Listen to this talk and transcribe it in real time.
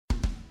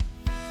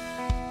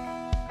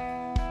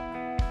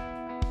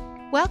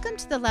Welcome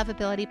to the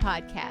Loveability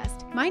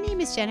Podcast. My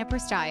name is Jennifer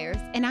Stiers,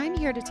 and I'm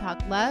here to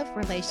talk love,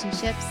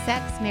 relationships,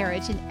 sex,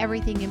 marriage, and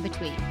everything in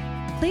between.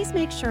 Please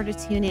make sure to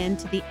tune in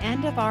to the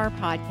end of our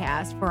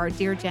podcast for our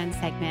Dear Jen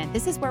segment.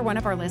 This is where one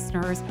of our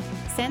listeners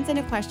sends in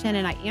a question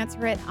and I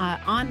answer it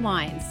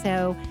online.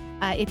 So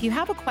if you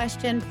have a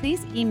question,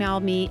 please email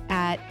me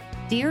at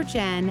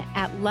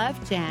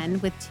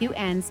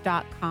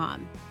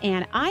dearjen@lovejen.com.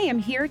 And I am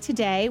here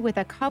today with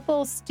a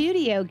couple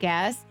studio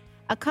guests,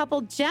 a couple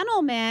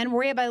gentlemen.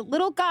 We have a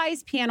little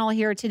guys panel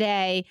here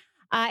today.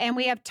 And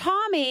we have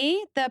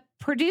Tommy, the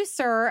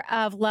producer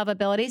of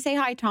Loveability. Say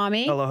hi,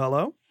 Tommy. Hello,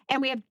 hello.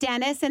 And we have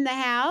Dennis in the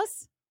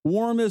house.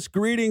 Warmest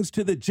greetings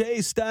to the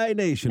J-Sty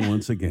Nation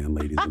once again,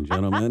 ladies and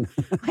gentlemen.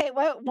 Wait,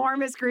 what?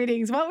 Warmest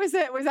greetings. What was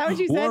it? Was that what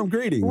you said? Warm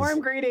greetings. Warm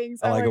greetings.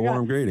 I like a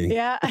warm greeting.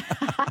 Yeah.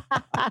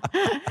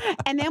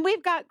 And then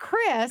we've got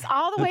Chris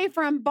all the way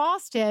from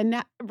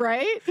Boston,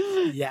 right?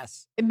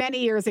 Yes.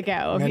 Many years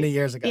ago. Many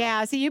years ago.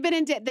 Yeah. So you've been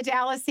in the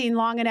Dallas scene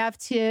long enough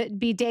to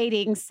be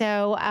dating.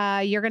 So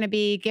you're going to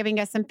be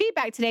giving us some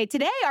feedback today.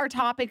 Today, our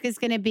topic is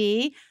going to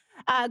be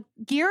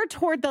geared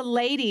toward the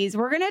ladies.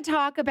 We're going to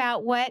talk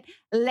about what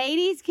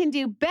ladies can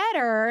do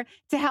better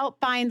to help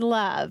find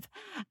love.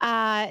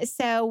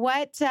 So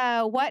what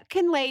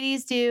can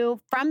ladies do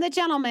from the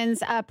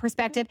gentleman's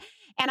perspective?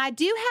 And I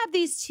do have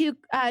these two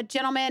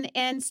gentlemen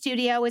in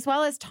studio, as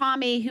well as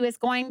Tommy, who is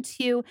going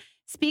to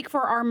speak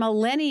for our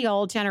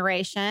millennial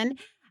generation.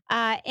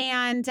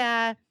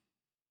 And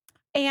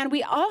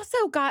we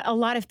also got a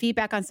lot of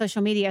feedback on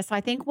social media. So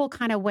I think we'll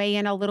kind of weigh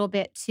in a little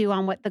bit too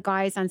on what the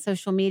guys on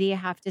social media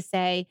have to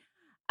say.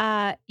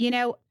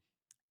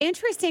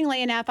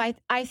 Interestingly enough, I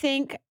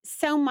think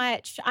so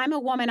much, I'm a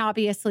woman,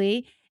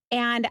 obviously,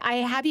 and I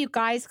have you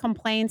guys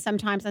complain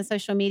sometimes on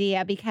social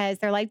media because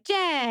they're like,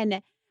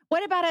 Jen,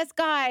 what about us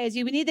guys?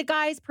 We need the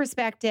guys'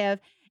 perspective.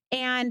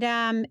 And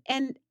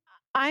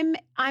I'm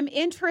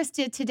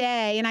interested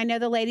today, and I know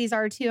the ladies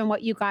are too, in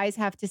what you guys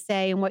have to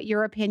say and what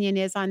your opinion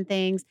is on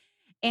things.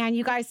 And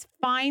you guys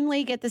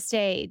finally get the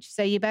stage,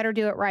 so you better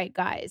do it right,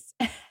 guys.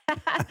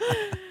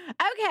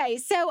 Okay,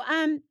 so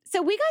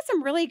we got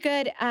some really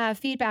good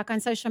feedback on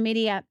social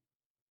media,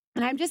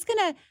 and I'm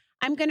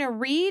gonna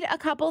read a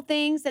couple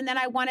things, and then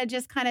I want to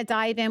just kind of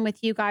dive in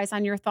with you guys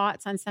on your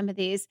thoughts on some of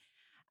these.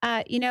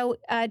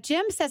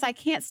 Jim says, I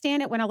can't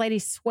stand it when a lady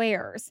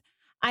swears.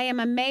 I am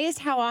amazed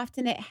how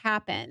often it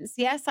happens.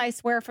 Yes, I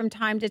swear from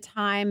time to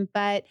time,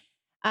 but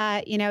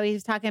he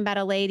was talking about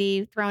a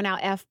lady throwing out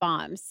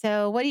F-bombs.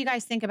 So what do you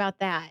guys think about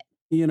that?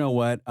 You know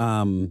what?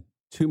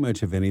 Too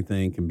much of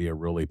anything can be a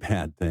really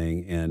bad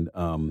thing. And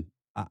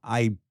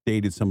I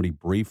dated somebody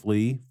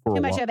briefly for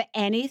too much of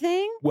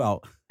anything?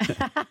 Well,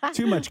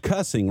 too much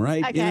cussing,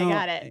 right? Okay,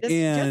 got it.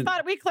 Just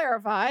thought we'd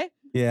clarify.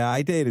 Yeah,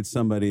 I dated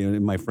somebody,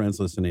 and my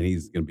friend's listening,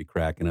 he's going to be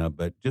cracking up,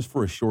 but just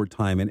for a short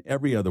time, and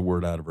every other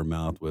word out of her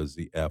mouth was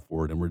the F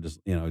word, and we're just,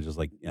 just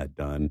like, yeah,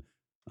 done.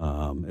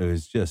 It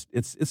was just,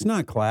 it's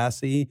not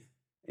classy.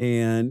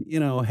 And,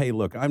 hey,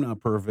 look, I'm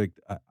not perfect.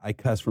 I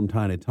cuss from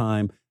time to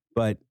time,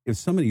 but if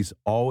somebody's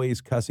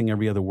always cussing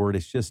every other word,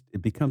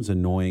 it becomes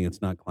annoying.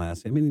 It's not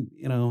classy. I mean,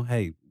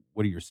 hey,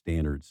 what are your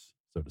standards,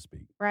 so to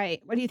speak?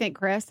 Right. What do you think,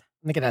 Chris?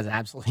 I think it has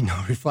absolutely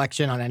no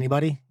reflection on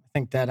anybody. I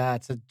think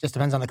that it just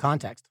depends on the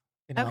context.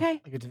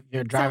 Okay. Like if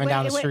you're driving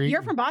down the street.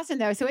 You're from Boston,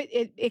 though, so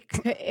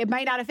it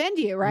might not offend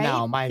you, right?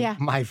 No,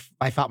 I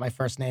thought my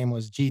first name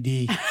was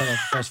GD for the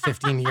first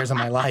 15 years of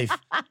my life.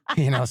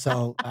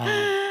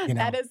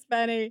 That is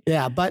funny.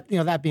 Yeah, but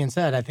that being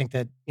said, I think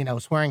that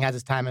swearing has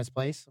its time and its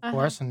place, of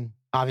course, and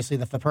obviously,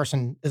 if the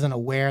person isn't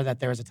aware that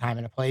there is a time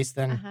and a place,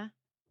 then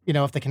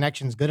if the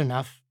connection's good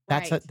enough,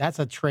 that's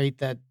a trait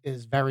that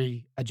is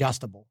very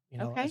adjustable,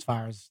 as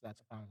far as that's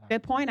a fun time.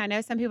 Good point. I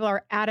know some people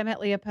are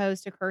adamantly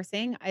opposed to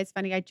cursing. It's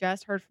funny. I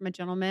just heard from a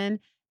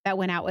gentleman that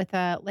went out with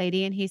a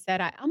lady, and he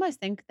said, I almost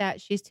think that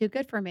she's too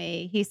good for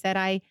me. He said,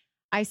 I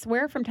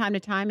swear from time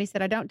to time. He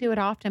said, I don't do it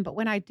often, but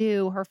when I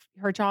do,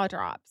 her jaw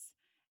drops.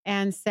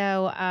 And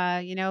so,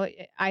 I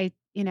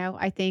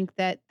think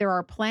that there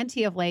are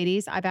plenty of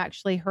ladies. I've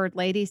actually heard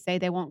ladies say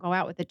they won't go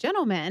out with a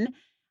gentleman,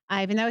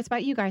 even though it's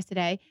about you guys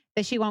today,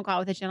 that she won't go out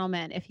with a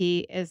gentleman if he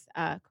is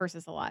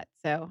curses a lot.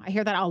 So I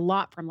hear that a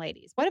lot from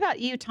ladies. What about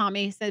you,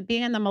 Tommy? So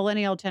being in the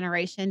millennial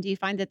generation, do you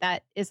find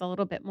that is a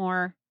little bit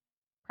more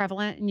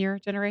prevalent in your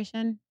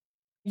generation?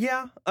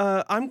 Yeah,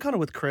 I'm kind of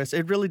with Chris.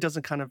 It really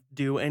doesn't kind of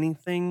do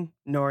anything,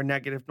 nor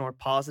negative nor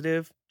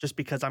positive, just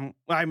because I'm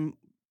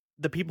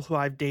the people who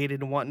I've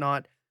dated and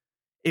whatnot.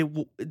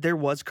 There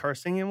was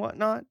cursing and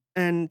whatnot,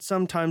 and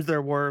sometimes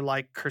there were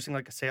like cursing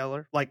like a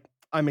sailor. Like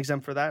I'm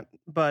exempt for that,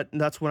 but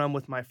that's when I'm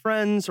with my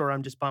friends or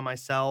I'm just by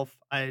myself.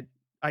 I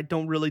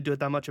don't really do it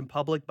that much in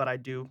public, but I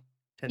do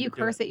tend to. You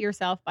curse at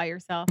yourself by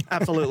yourself.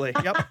 Absolutely.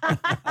 Yep.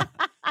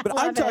 But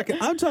I'm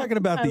talking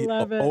about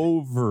the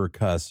over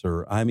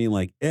cusser. I mean,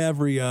 like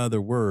every other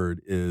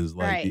word is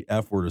like the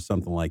F word or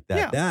something like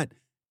that. Yeah.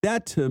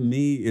 That to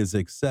me is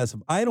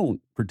excessive. I don't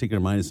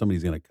particularly mind if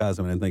somebody's going to cuss.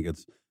 I mean, I think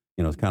it's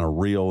kind of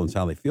real and it's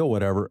how they feel,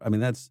 whatever. I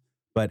mean,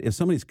 but if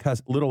somebody's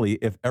cuss, literally,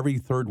 if every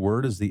third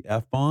word is the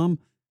F bomb,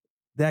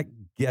 that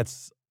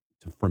gets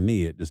for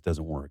me, it just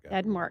doesn't work.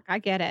 Doesn't work. I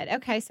get it.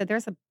 Okay, so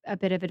there's a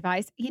bit of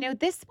advice.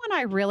 This one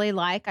I really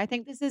like. I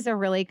think this is a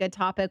really good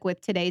topic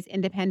with today's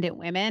independent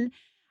women.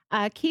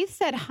 Keith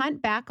said,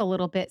 hunt back a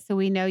little bit so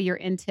we know you're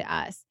into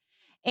us.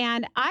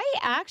 And I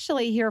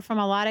actually hear from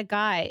a lot of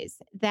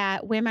guys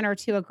that women are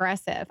too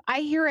aggressive. I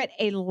hear it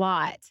a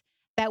lot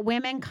that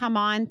women come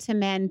on to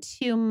men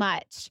too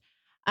much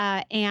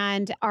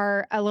and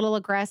are a little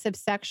aggressive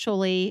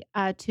sexually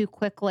too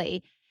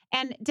quickly.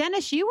 And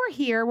Dennis, you were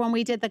here when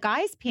we did the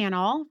guys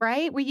panel,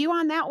 right? Were you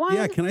on that one?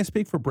 Yeah. Can I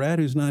speak for Brad,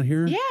 who's not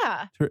here?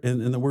 Yeah.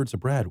 In the words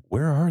of Brad,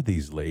 where are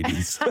these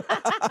ladies?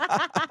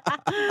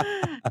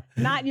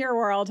 Not in your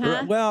world,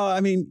 huh? Well,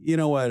 I mean, you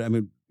know what? I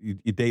mean, you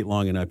date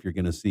long enough, you're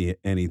going to see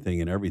anything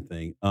and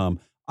everything.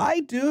 I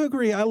do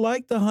agree. I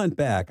like the hunt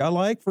back. I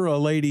like for a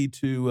lady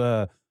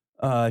to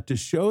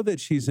show that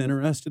she's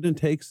interested and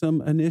take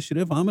some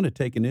initiative. I'm going to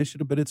take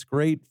initiative, but it's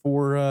great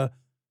for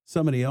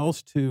somebody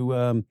else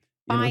to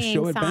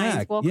show it signs.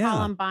 back. We'll call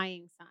them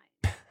buying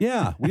signs.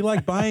 Yeah, we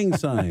like buying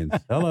signs.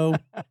 Hello.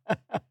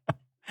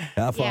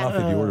 Half off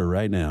if you order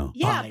right now.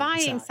 Yeah,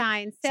 buying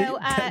signs. So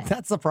See,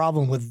 that's the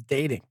problem with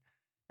dating.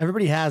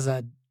 Everybody has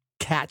a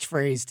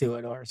catchphrase to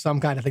it or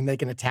some kind of thing they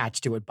can attach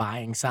to it,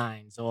 buying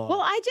signs or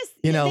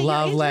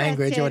love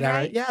language or whatever.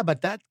 Right? Yeah,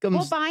 but that comes.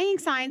 Well, buying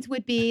signs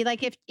would be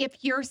like if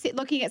you're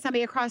looking at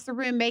somebody across the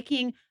room,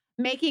 making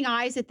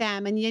eyes at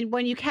them, and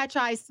when you catch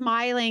eyes,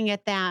 smiling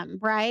at them,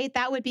 right?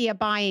 That would be a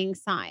buying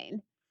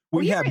sign.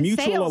 We have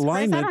mutual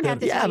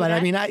alignment.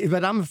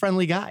 But I'm a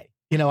friendly guy.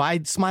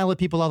 I smile at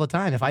people all the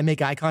time. If I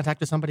make eye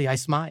contact with somebody, I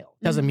smile.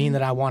 Doesn't mean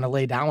that I want to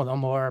lay down with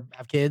them or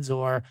have kids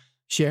or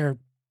share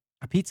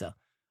a pizza.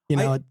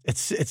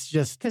 It's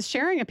just because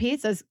sharing a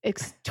pizza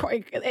is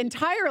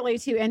entirely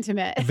too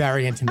intimate.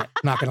 Very intimate.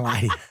 Not gonna lie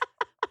to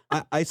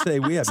you. I say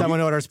we have. Someone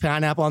orders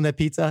pineapple on their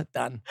pizza.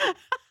 Done.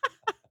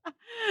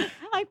 I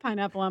like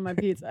pineapple on my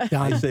pizza.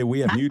 I say we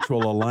have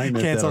mutual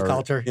alignment. Cancel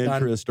culture.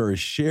 Interests are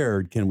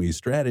shared. Can we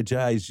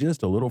strategize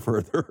just a little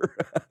further?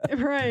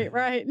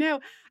 Right.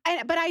 No,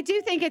 but I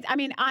do think it's. I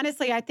mean,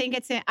 honestly, I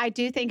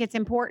do think it's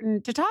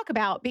important to talk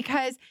about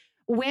because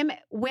women,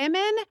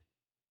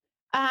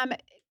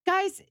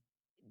 guys.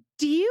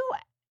 Do you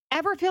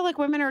ever feel like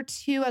women are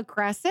too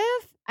aggressive?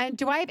 And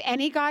do I have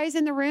any guys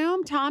in the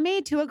room,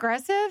 Tommy, too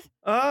aggressive?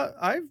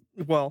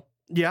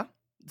 Yeah,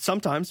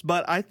 sometimes,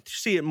 but I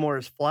see it more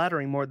as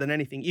flattering more than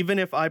anything. Even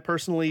if I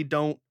personally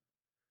don't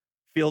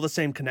feel the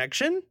same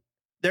connection,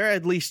 they're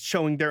at least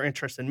showing their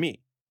interest in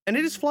me. And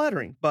it is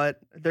flattering,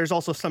 but there's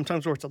also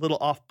sometimes where it's a little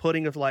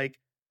off-putting of like,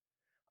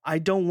 I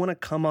don't want to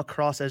come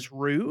across as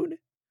rude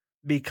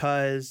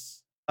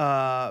because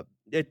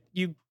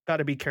you got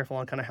to be careful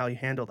on kind of how you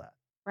handle that.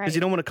 Because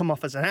you don't want to come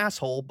off as an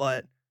asshole,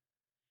 but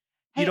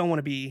you don't want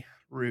to be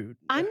rude.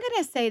 I'm going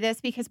to say this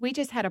because we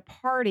just had a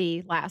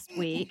party last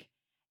week.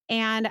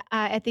 And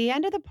at the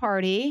end of the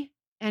party,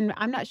 and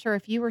I'm not sure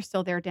if you were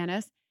still there,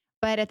 Dennis,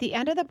 but at the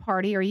end of the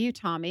party, or you,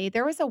 Tommy,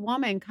 there was a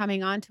woman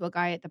coming on to a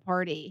guy at the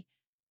party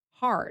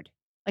hard.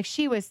 Like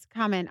she was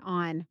coming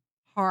on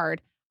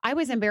hard. I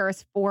was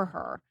embarrassed for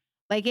her.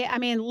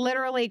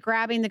 Literally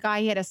grabbing the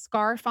guy. He had a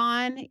scarf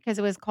on because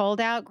it was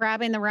cold out,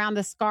 grabbing around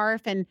the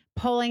scarf and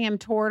pulling him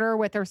toward her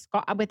with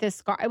his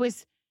scarf.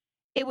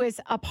 It was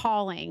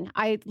appalling.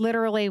 I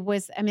literally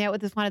was,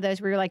 it was one of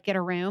those where you're like, get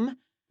a room.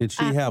 Did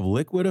she have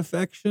liquid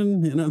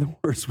affection? In other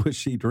words, was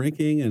she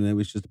drinking and it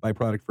was just a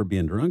byproduct for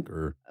being drunk?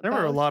 Or there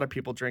were a lot of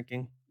people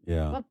drinking.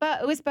 Yeah. Well,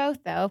 but it was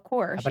both though, of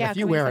course. But if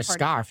you wear a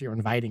scarf, you're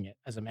inviting it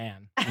as a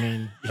man. I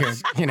mean,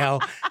 you're,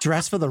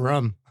 dress for the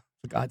room,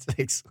 for God's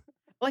sakes.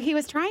 Well, he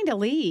was trying to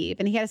leave,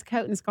 and he had his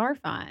coat and scarf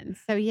on.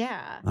 So,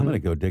 yeah. I'm going to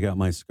go dig out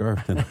my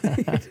scarf tonight.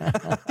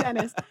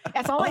 Dennis,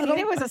 that's all I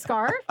needed was a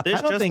scarf?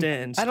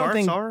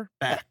 Scarves are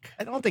back.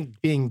 I don't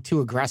think being too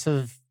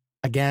aggressive,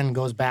 again,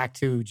 goes back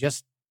to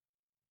just,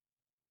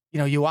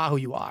 you are who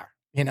you are.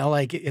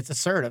 It's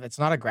assertive. It's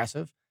not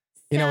aggressive.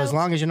 As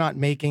long as you're not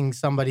making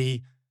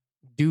somebody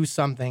do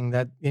something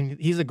that,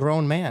 he's a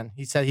grown man.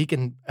 He said he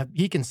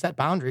can set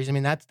boundaries. I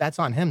mean, that's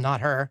on him,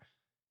 not her.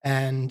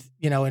 And,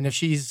 and if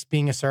she's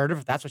being assertive,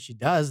 if that's what she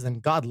does, then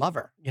God love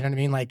her. You know what I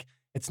mean? Like,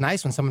 it's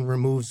nice when someone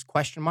removes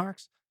question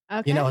marks,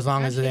 as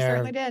long as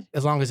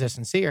they're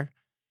sincere,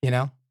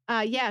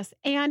 Yes.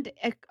 And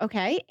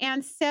okay.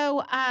 And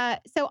so I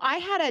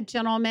had a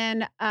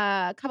gentleman,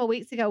 a couple of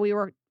weeks ago, we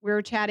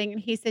were chatting and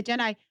he said, Jen,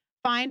 I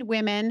find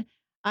women,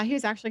 he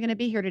was actually going to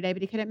be here today,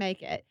 but he couldn't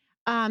make it.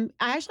 I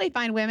actually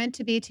find women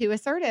to be too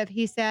assertive.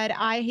 He said,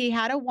 he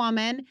had a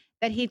woman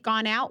that he'd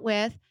gone out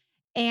with.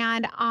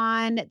 And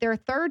on their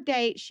third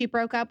date, she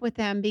broke up with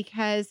him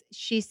because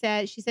she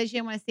said she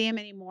didn't want to see him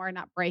anymore,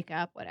 not break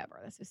up, whatever.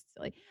 That's just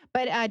silly.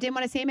 But didn't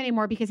want to see him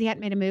anymore because he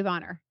hadn't made a move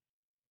on her.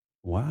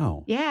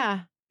 Wow.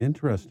 Yeah.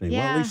 Interesting. Yeah.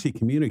 Well, at least he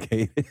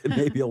communicated.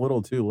 Maybe a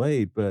little too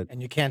late, but.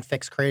 And you can't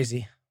fix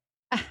crazy.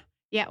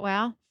 Yeah.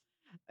 Well,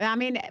 I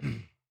mean,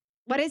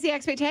 what is the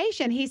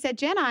expectation? He said,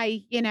 Jen,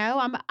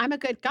 I'm a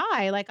good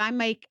guy. Like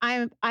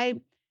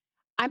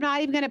I'm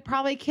not even going to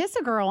probably kiss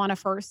a girl on a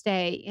first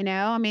date.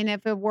 I mean,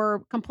 if it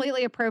were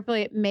completely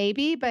appropriate,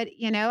 maybe, but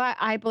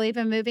I believe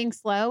in moving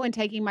slow and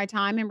taking my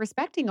time and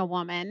respecting a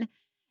woman.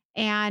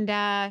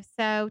 And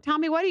so,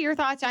 Tommy, what are your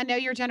thoughts? I know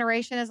your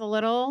generation is a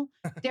little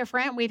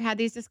different. We've had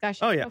these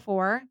discussions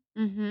before.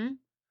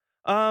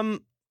 Mm-hmm.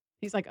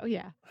 He's like, oh,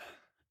 yeah.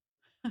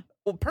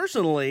 Well,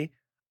 personally,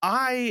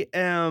 I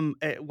am,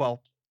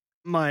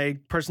 my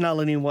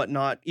personality and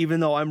whatnot, even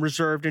though I'm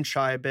reserved and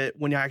shy a bit,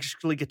 when I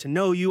actually get to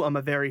know you, I'm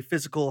a very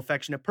physical,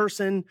 affectionate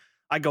person.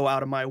 I go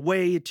out of my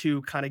way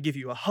to kind of give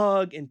you a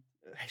hug and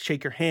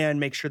shake your hand,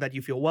 make sure that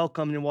you feel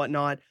welcome and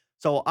whatnot.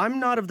 So I'm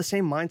not of the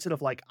same mindset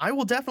of like, I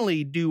will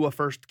definitely do a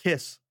first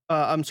kiss.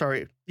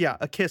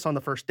 A kiss on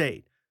the first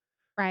date.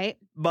 Right.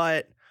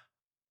 But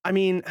I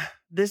mean,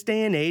 this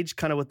day and age,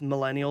 kind of with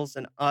millennials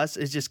and us,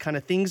 is just kind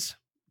of things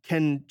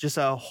can just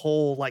a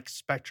whole like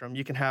spectrum.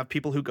 You can have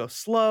people who go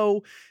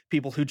slow,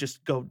 people who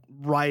just go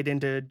right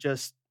into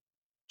just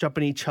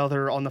jumping each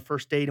other on the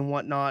first date and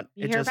whatnot.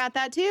 You hear about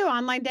that too.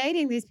 Online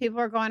dating, these people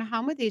are going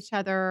home with each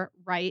other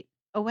right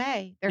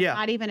away. There's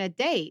not even a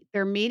date.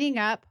 They're meeting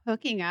up,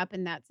 hooking up,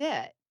 and that's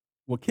it.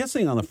 Well,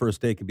 kissing on the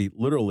first date could be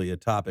literally a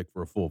topic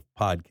for a full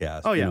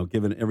podcast. Oh, yeah.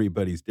 Given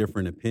everybody's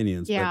different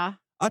opinions. Yeah.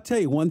 But I'll tell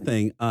you one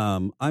thing.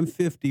 I'm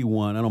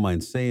 51. I don't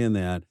mind saying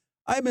that.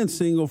 I've been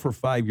single for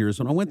 5 years.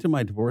 When I went through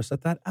my divorce, I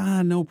thought,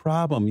 no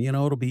problem.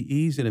 It'll be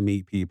easy to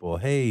meet people.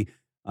 Hey,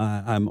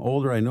 I'm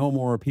older. I know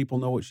more.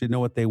 People should know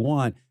what they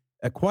want.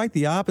 Quite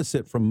the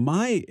opposite from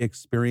my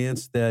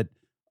experience that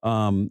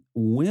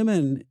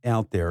women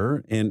out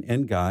there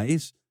and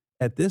guys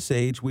at this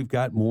age, we've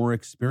got more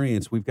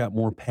experience. We've got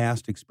more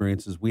past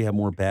experiences. We have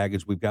more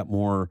baggage. We've got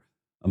more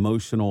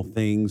emotional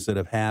things that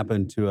have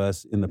happened to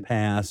us in the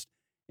past.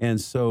 And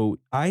so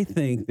I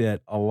think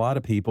that a lot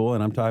of people,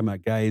 and I'm talking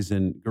about guys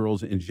and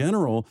girls in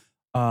general,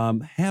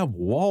 have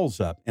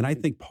walls up. And I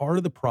think part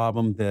of the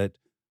problem that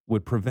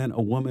would prevent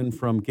a woman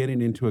from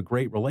getting into a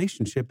great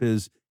relationship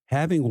is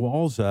having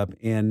walls up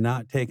and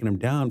not taking them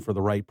down for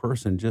the right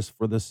person just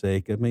for the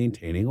sake of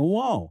maintaining a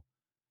wall.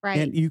 Right.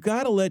 And you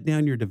got to let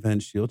down your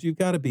defense shield. You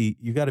got to be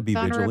vigilant. You got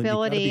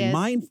to be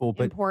mindful.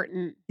 But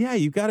important. Yeah,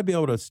 you got to be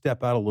able to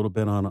step out a little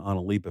bit on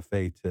a leap of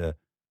faith to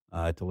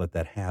let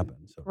that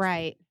happen. So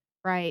right.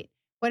 Right.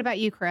 What about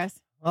you, Chris?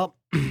 Well,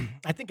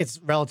 I think it's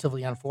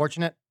relatively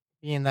unfortunate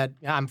being that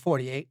I'm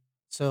 48.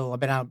 So I've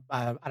been out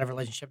of a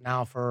relationship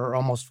now for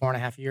almost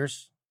 4.5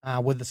 years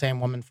with the same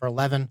woman for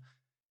 11.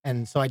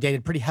 And so I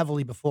dated pretty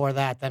heavily before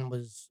that, then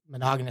was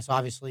monogamous,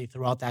 obviously,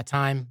 throughout that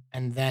time,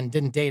 and then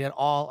didn't date at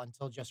all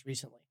until just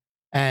recently.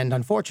 And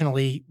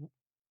unfortunately,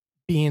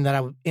 being that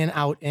I was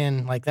out,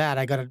 in like that,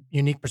 I got a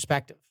unique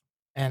perspective.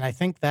 And I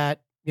think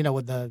that,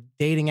 with the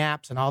dating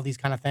apps and all these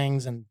kind of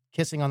things and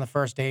kissing on the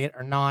first date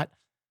or not,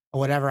 or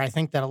whatever, I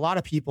think that a lot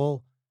of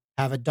people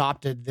have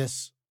adopted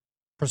this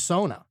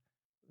persona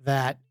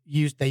that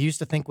they used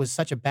to think was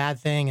such a bad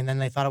thing, and then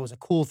they thought it was a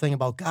cool thing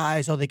about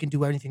guys. Oh, they can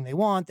do anything they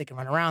want. They can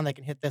run around. They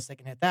can hit this. They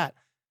can hit that.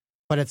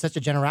 But it's such a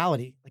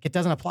generality. Like, it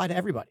doesn't apply to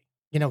everybody.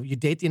 You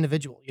date the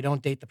individual. You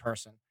don't date the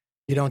person.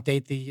 You don't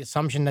date the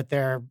assumption that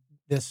they're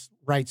this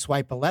right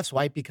swipe or left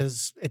swipe,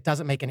 because it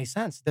doesn't make any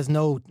sense. There's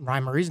no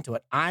rhyme or reason to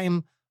it.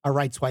 I'm a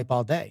right swipe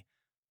all day,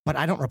 but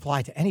I don't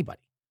reply to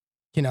anybody.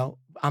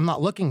 I'm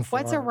not looking for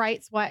what's a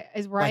right swipe.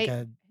 Is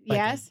right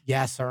yes,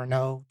 yes or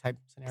no type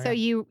scenario. So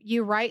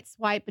you right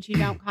swipe, but you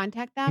don't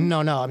contact them?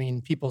 No. I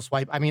mean, people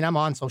swipe. I mean, I'm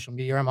on social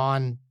media. I'm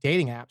on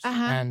dating apps,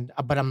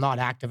 but I'm not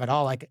active at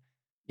all. Like,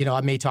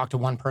 I may talk to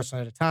one person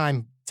at a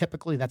time.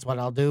 Typically, that's what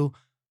I'll do.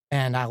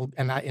 And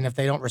if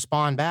they don't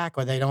respond back,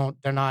 or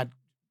they're not,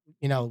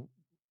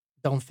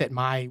 don't fit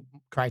my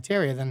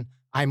criteria, then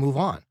I move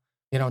on.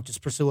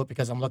 Just pursue it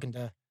because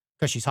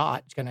because she's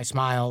hot. She's got a nice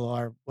smile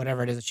or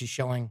whatever it is that she's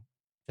showing.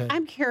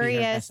 I'm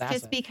curious,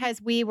 just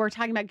because we were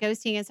talking about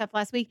ghosting and stuff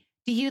last week.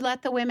 Do you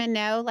let the women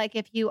know, like,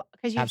 because you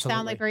Absolutely.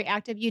 sound like very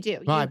active? You do.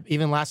 No,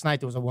 even last night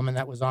there was a woman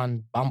that was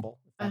on Bumble.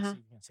 You can't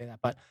say that,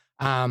 but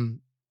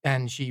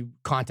and she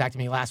contacted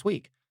me last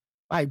week.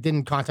 I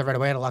didn't contact right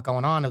away. I had a lot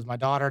going on. It was my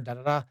daughter.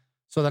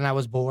 So then I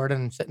was bored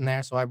and sitting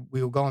there. So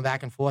we were going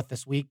back and forth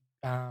this week.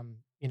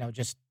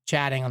 Just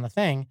chatting on the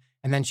thing,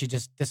 and then she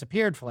just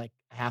disappeared for like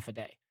half a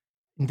day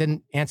and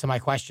didn't answer my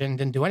question.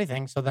 Didn't do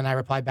anything. So then I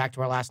replied back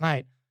to her last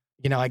night.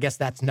 I guess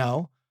that's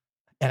no.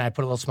 And I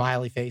put a little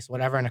smiley face,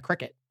 whatever, and a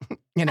cricket,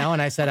 and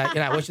I said,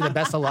 I wish you the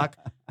best of luck.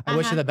 I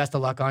wish you the best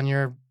of luck on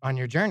your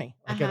journey,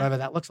 like whatever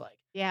that looks like.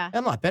 Yeah.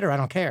 I'm not bitter. I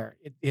don't care.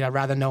 I'd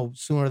rather know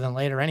sooner than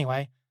later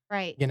anyway.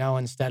 Right.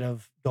 Instead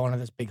of going to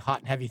this big hot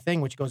and heavy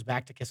thing, which goes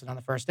back to kissing on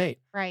the first date.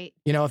 Right.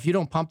 If you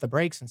don't pump the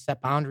brakes and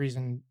set boundaries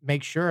and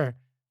make sure,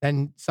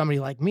 then somebody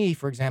like me,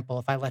 for example,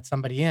 if I let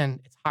somebody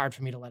in, it's hard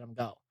for me to let them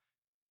go.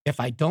 If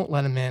I don't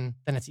let them in,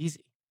 then it's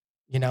easy.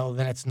 Then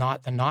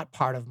they're not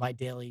part of my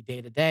daily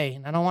day-to-day.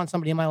 And I don't want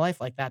somebody in my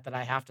life like that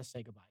I have to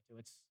say goodbye to.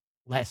 It's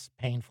less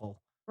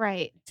painful.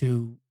 Right.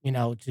 To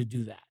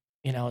do that.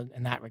 you know,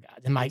 in that regard.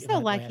 I'm so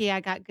lucky I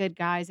got good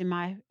guys in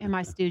my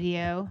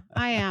studio.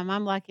 I am.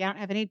 I'm lucky. I don't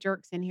have any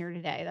jerks in here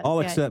today. That's all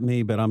good. except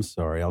me, but I'm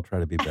sorry. I'll try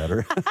to be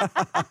better.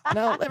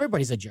 No,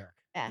 everybody's a jerk.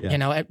 Yeah. You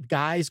know,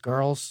 guys,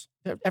 girls,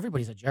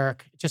 everybody's a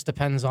jerk. It just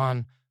depends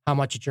on how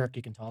much a jerk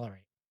you can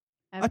tolerate.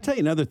 Okay. I'll tell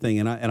you another thing,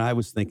 and I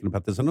was thinking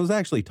about this, and I was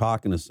actually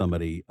talking to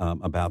somebody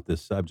about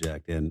this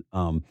subject, and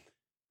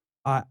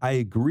I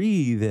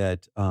agree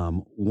that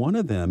one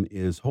of them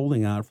is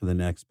holding out for the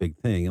next big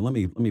thing. And let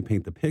me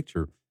paint the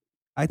picture.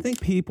 I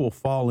think people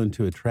fall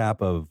into a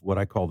trap of what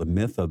I call the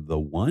myth of the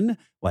one.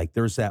 Like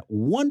there's that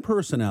one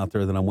person out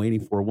there that I'm waiting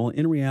for. Well,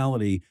 in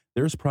reality,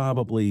 there's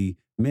probably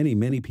many,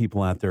 many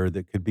people out there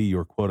that could be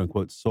your quote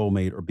unquote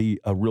soulmate or be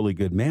a really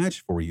good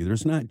match for you.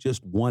 There's not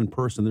just one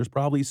person. There's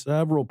probably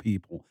several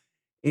people.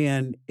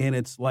 And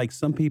it's like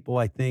some people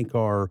I think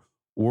are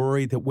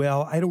worried that,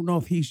 well, I don't know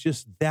if he's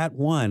just that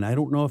one. I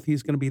don't know if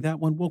he's going to be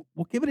that one. Well,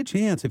 give it a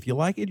chance. If you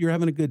like it, you're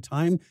having a good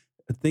time,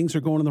 things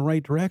are going in the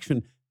right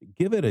direction.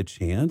 Give it a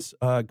chance.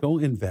 Go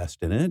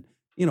invest in it.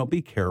 You know,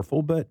 be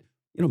careful, but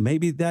you know,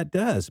 maybe that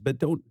does. But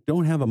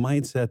don't have a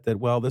mindset that,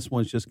 well, this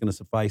one's just going to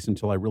suffice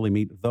until I really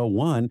meet the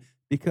one,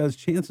 because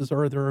chances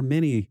are there are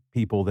many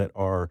people that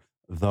are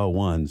the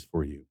ones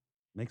for you.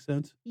 Make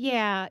sense?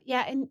 Yeah.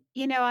 And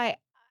you know,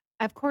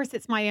 of course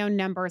it's my own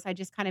numbers. I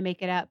just kind of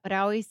make it up, but I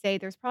always say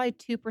there's probably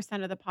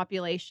 2% of the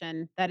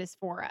population that is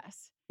for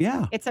us.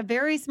 Yeah. It's a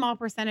very small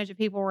percentage of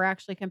people we're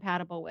actually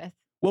compatible with.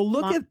 Well,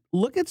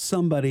 look at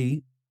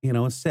somebody, you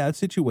know, a sad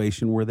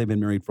situation where they've been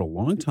married for a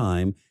long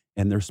time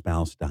and their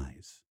spouse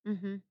dies.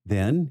 Mm-hmm.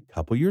 Then a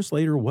couple years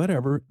later,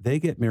 whatever, they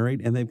get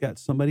married and they've got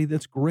somebody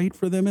that's great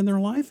for them in their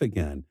life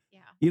again. Yeah.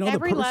 You know,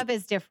 every love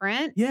is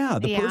different. Yeah.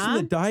 The person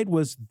that died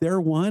was their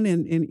one,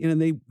 and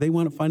they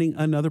wound up finding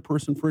another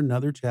person for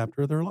another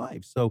chapter of their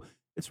life. So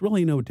it's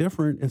really no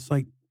different. It's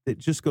like, it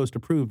just goes to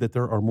prove that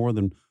there are more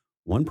than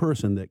one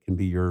person that can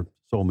be your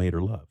soulmate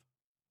or love.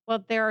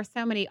 Well, there are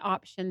so many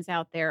options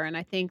out there. And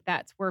I think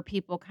that's where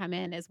people come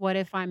in is, what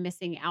if I'm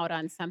missing out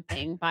on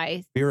something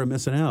by fear of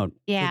missing out?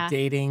 Yeah. The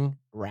dating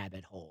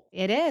rabbit hole.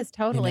 It is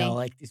totally. You know,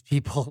 like these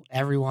people,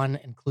 everyone,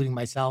 including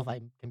myself,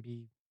 I can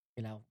be,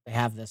 you know, they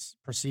have this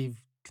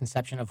perceived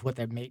conception of what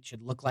their mate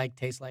should look like,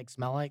 taste like,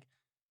 smell like.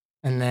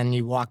 And then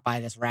you walk by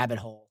this rabbit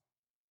hole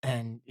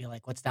and you're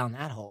like, what's down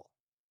that hole?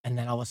 And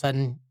then all of a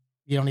sudden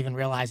you don't even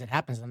realize it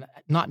happens. And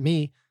not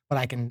me, but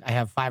I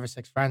have 5 or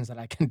 6 friends that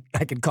I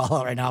could call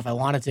out right now if I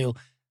wanted to,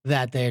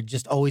 that they're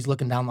just always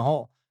looking down the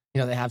hole. You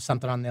know, they have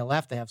something on their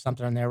left, they have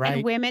something on their right.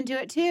 And women do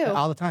it too.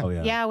 All the time. Oh,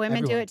 yeah. Yeah,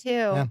 women do it too.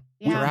 Yeah.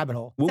 It's a rabbit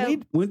hole.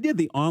 When we did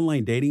the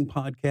online dating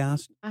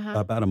podcast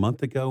about a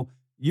month ago,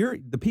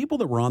 the people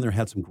that were on there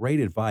had some great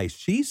advice.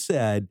 She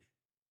said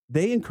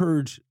they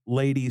encourage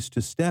ladies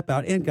to step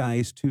out and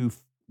guys to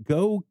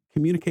go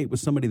communicate with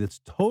somebody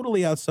that's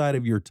totally outside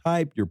of your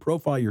type, your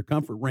profile, your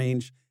comfort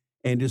range,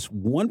 and just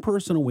one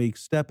person a week,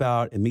 step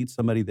out and meet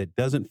somebody that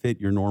doesn't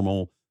fit your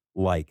normal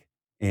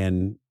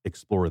and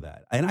explore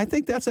that. And I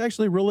think that's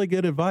actually really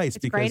good advice.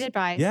 It's great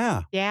advice.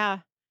 Yeah. Yeah.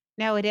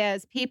 No, it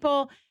is.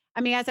 People,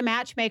 I mean, as a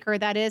matchmaker,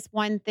 that is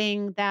one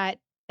thing that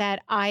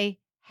I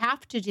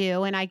have to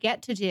do and I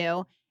get to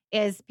do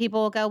is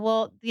people will go,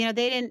 well, you know,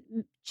 they didn't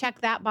check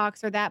that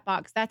box or that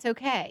box. That's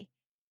okay.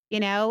 You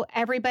know,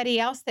 everybody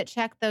else that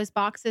checked those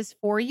boxes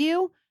for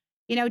you,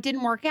 you know,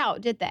 didn't work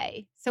out, did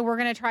they? So we're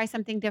going to try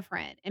something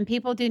different. And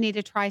people do need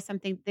to try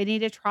something. They need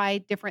to try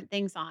different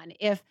things on.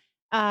 If,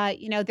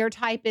 you know, if your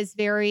type is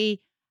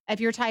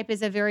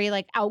a very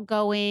like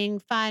outgoing,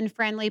 fun,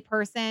 friendly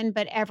person,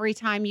 but every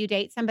time you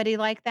date somebody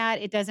like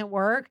that, it doesn't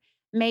work.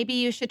 Maybe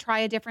you should try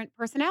a different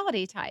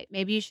personality type.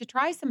 Maybe you should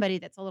try somebody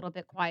that's a little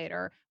bit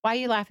quieter. Why are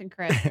you laughing,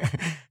 Chris?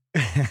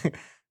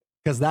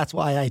 Because that's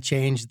why I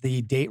changed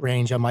the date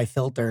range on my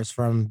filters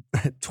from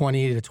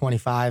 20 to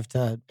 25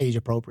 to age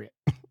appropriate.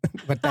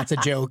 But that's a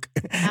joke.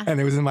 And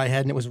it was in my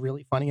head and it was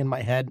really funny in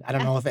my head. I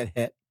don't know if it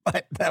hit,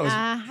 but that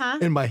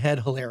was in my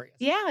head hilarious.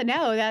 Yeah,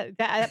 no,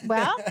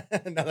 well.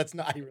 No, that's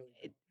not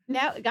really.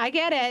 No, I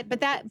get it.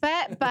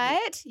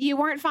 But you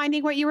weren't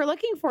finding what you were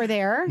looking for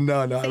there.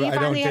 No. So you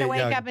finally had to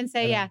wake up and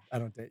say, I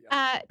don't date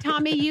young.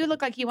 Tommy, you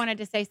look like you wanted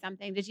to say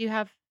something. Did you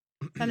have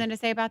something to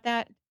say about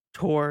that?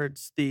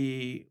 Towards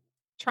the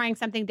trying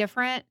something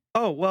different?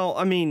 Oh, well,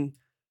 I mean,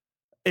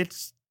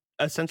 it's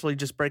essentially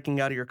just breaking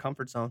out of your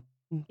comfort zone.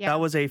 Yeah.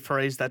 That was a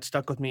phrase that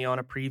stuck with me on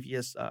a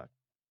previous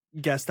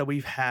guest that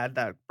we've had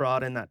that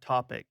brought in that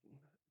topic,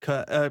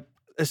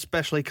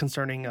 especially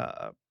concerning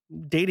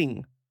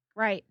dating.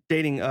 Right.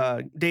 Dating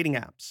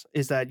apps,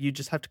 is that you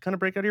just have to kind of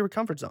break out of your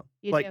comfort zone.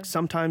 You like do.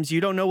 Sometimes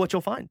you don't know what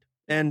you'll find.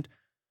 And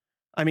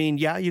I mean,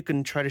 yeah, you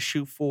can try to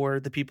shoot for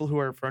the people who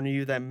are in front of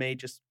you that may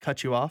just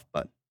cut you off,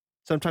 but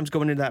sometimes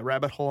going into that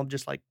rabbit hole, I'm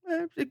just like,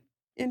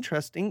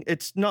 interesting.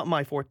 It's not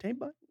my forte,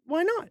 but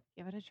why not?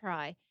 Give it a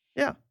try.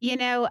 Yeah. You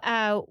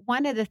know,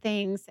 one of the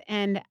things,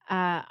 and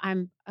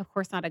I'm of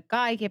course not a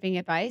guy giving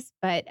advice,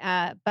 but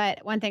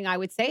one thing I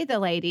would say to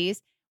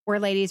ladies, where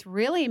ladies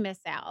really miss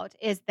out,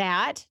 is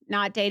that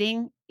not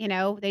dating, you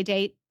know, they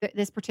date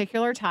this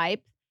particular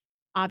type.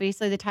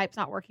 Obviously, the type's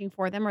not working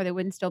for them or they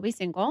wouldn't still be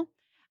single.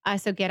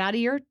 So get out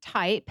of your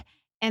type.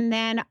 And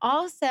then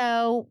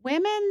also,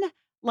 women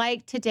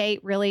like to date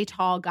really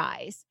tall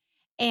guys.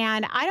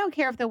 And I don't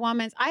care if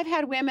I've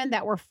had women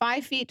that were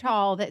 5 feet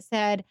tall that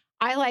said,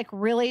 I like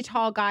really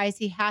tall guys.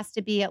 He has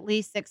to be at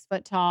least 6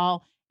 foot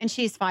tall. And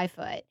she's 5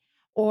 foot.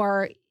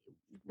 Or,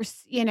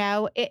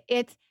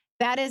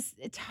 that is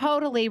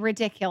totally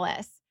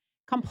ridiculous.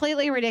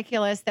 Completely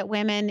ridiculous that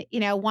women,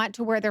 want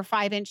to wear their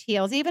 5-inch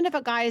heels. Even if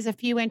a guy is a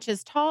few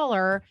inches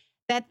taller,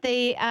 that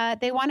they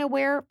want to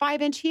wear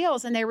 5-inch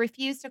heels and they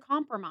refuse to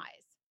compromise.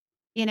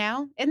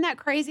 Isn't that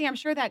crazy? I'm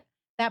sure that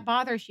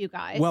bothers you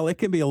guys. Well, it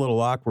can be a little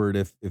awkward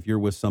if you're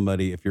with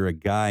somebody, if you're a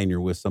guy and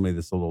you're with somebody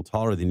that's a little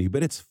taller than you.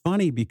 But it's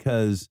funny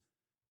because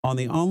on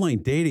the online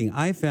dating,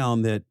 I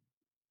found that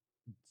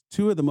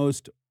two of the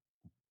most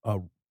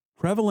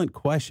prevalent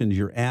questions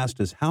you're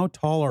asked is, how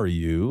tall are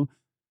you?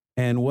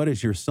 And what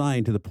is your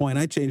sign? To the point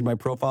I changed my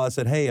profile. I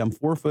said, hey, I'm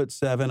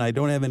 4'7". I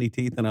don't have any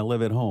teeth and I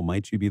live at home.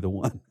 Might you be the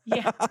one?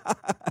 Yeah.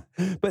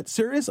 But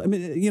seriously, I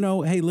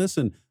mean, hey,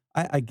 listen,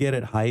 I get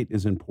it. Height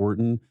is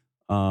important.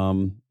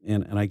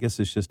 And I guess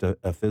it's just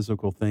a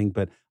physical thing,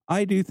 but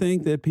I do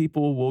think that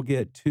people will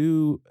get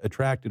too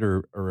attracted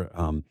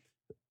or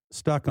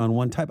stuck on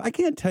one type. I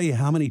can't tell you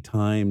how many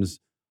times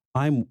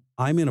I'm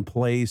in a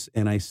place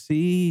and I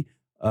see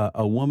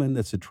a woman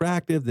that's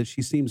attractive, that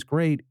she seems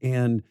great,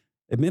 and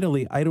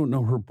admittedly, I don't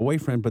know her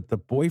boyfriend, but the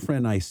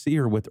boyfriend I see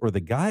her with, or the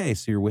guy I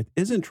see her with,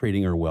 isn't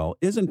treating her well,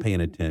 isn't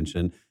paying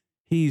attention.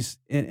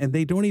 And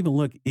they don't even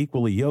look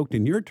equally yoked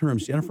in your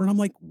terms, Jennifer. And I'm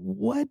like,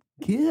 what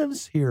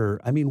gives here?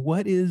 I mean,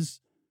 what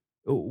is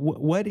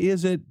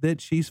it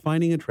that she's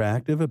finding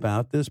attractive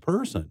about this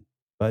person?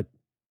 But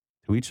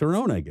to each their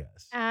own, I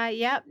guess.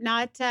 Yep.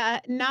 Not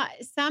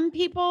some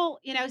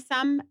people,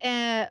 some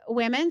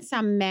women,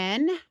 some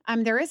men.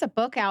 There is a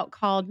book out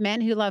called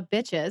Men Who Love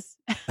Bitches.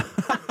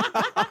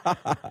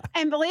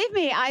 And believe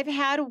me,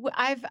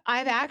 I've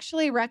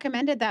actually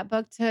recommended that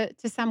book to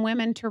some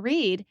women to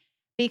read,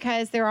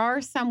 because there are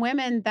some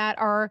women that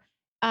are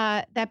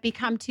that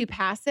become too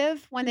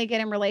passive when they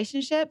get in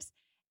relationships,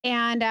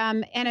 and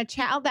a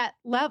child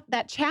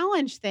that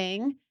challenge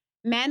thing.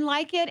 Men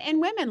like it and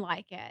women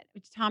like it.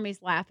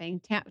 Tommy's laughing.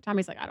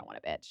 Tommy's like, I don't want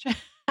a bitch.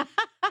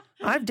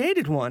 I've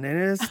dated one and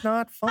it's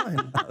not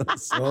fun.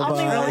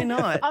 Only really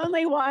not.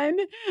 Only one.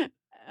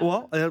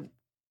 Well, I don't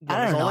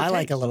know. I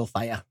like a little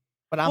fire.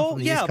 But I'm from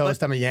the East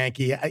Coast. I'm a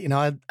Yankee.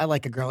 I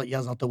like a girl that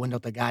yells out the window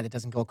at the guy that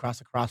doesn't go across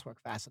the crosswalk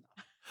fast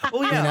enough.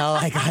 Oh, yeah.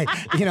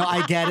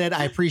 I get it.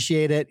 I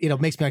appreciate it. It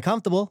makes me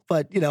uncomfortable,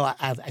 but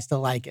I still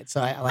like it. So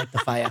I like the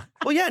fire.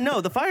 Well, yeah, no,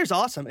 the fire's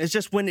awesome. It's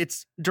just when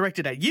it's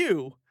directed at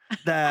you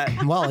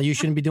that. Well, you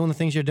shouldn't be doing the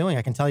things you're doing.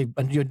 I can tell you,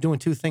 you're doing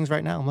 2 things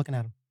right now. I'm looking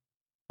at them.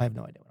 I have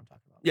no idea what I'm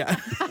talking about.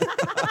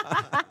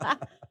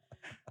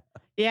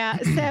 Yeah. Yeah.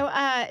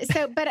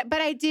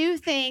 But I do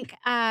think,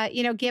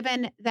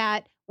 given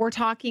that we're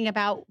talking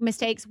about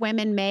mistakes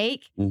women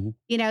make,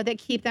 that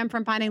keep them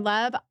from finding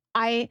love,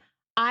 I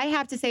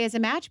have to say, as a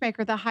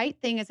matchmaker, the height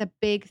thing is a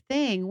big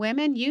thing.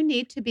 Women, you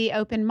need to be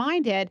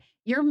open-minded.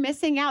 You're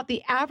missing out.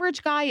 The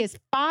average guy is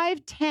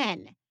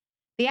 5'10".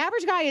 The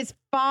average guy is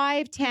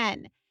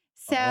 5'10".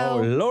 So,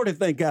 oh, Lordy,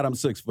 thank God I'm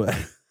 6 foot.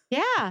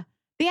 Yeah.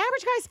 The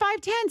average guy's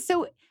 5'10".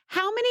 So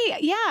how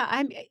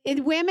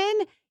many,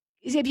 women,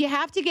 if you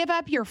have to give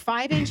up your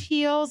 5-inch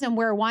heels and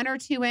wear 1 or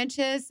 2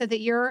 inches so that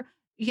you're,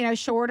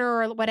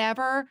 shorter or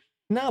whatever.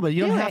 No, but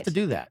you don't have to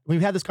do that. We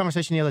had this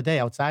conversation the other day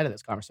outside of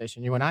this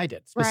conversation, you and I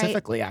did,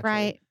 specifically, actually.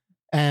 Right.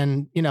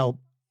 And,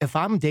 if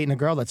I'm dating a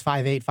girl that's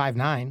 5'8",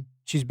 5'9",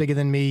 she's bigger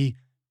than me,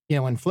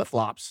 in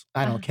flip-flops.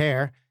 I don't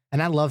care.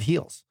 And I love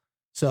heels.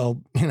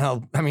 So,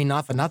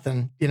 not for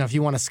nothing, if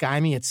you want to sky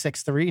me at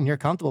 6'3" and you're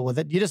comfortable with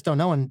it, you just don't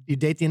know. And you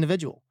date the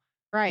individual,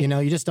 right?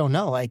 You just don't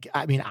know.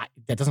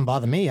 That doesn't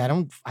bother me.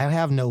 I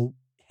have no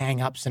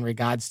hang-ups in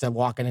regards to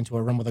walking into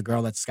a room with a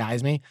girl that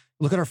skies me.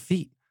 Look at her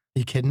feet. Are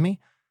you kidding me?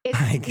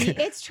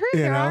 It's true.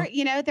 There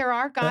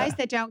are guys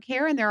that don't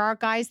care, and there are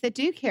guys that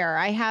do care.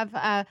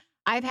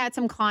 I've had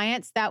some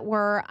clients that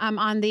were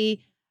on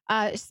the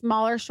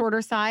smaller,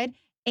 shorter side,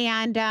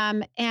 and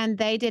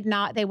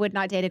they would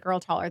not date a girl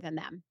taller than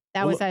them.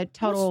 That was a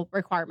total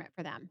requirement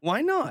for them.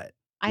 Why not?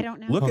 I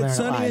don't know. Look at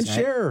Sonny and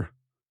Cher.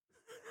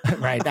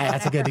 Right,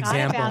 that's a good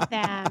example.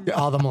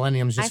 All the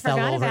millenniums just fell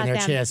over in their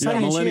chairs. Yeah,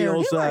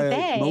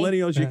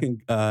 millennials, you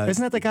can.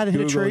 Isn't that the guy that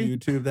hit a tree?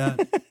 YouTube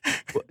that.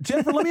 Well,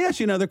 Jennifer, let me ask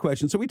you another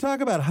question. So we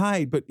talk about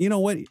height, but you know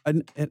what?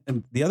 And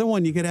the other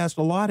one you get asked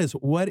a lot is,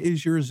 what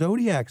is your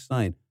zodiac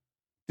sign?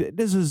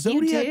 Does a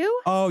zodiac? You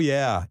do? Oh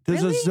yeah.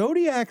 Does a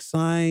zodiac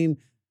sign?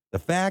 The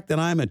fact that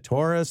I'm a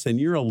Taurus and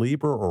you're a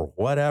Libra or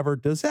whatever,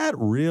 does that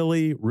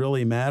really,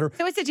 really matter?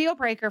 So it's a deal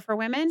breaker for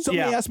women?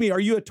 Somebody asked me, are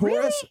you a Taurus?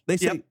 Really? They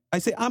say, I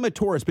say, I'm a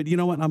Taurus, but you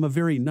know what? I'm a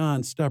very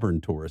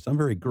non-stubborn Taurus. I'm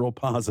very girl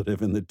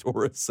positive in the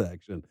Taurus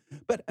section.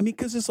 But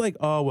because it's like,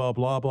 oh, well,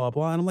 blah, blah,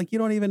 blah. And I'm like, you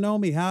don't even know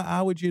me.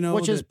 How would you know?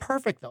 Which is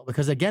perfect though,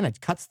 because again,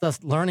 it cuts the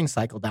learning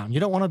cycle down.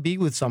 You don't want to be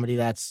with somebody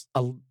that's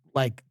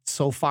like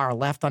so far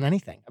left on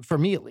anything, for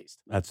me at least.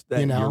 That's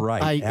that. You're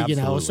right.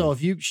 Absolutely. So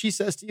if she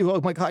says to you,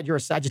 "Oh my God, you're a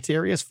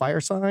Sagittarius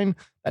fire sign,"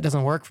 that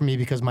doesn't work for me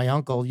because my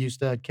uncle used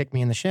to kick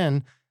me in the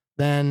shin.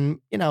 Then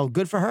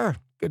good for her.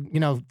 Good,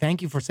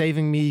 thank you for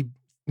saving me.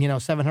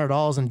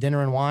 $700 in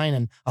dinner and wine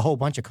and a whole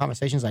bunch of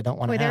conversations I don't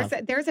want to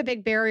have. There's a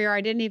big barrier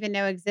I didn't even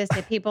know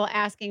existed. People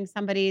asking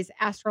somebody's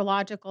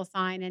astrological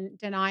sign and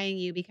denying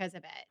you because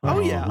of it. Oh,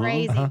 yeah.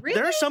 Crazy. Really?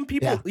 There are some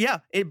people,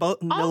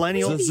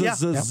 millennials.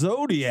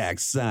 Zodiac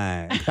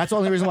sign. That's the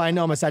only reason why I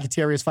know I'm a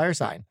Sagittarius fire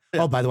sign.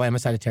 Yeah. Oh, by the way, I'm a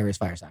Sagittarius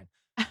fire sign.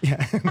 Yeah.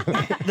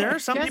 There are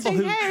some Just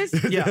people in case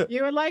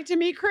you would like to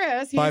meet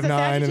Chris. He's 5'9"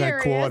 a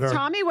Sagittarius. and 1/4.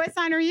 Tommy, what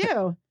sign are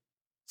you?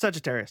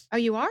 Sagittarius. Oh,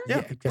 you are?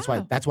 Yeah.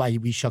 That's why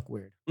we shook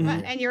weird.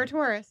 Mm-hmm. And you're a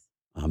Taurus.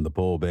 I'm the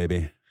bull,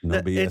 baby.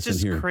 No BS it's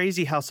just in here.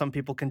 crazy how some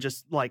people can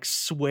just like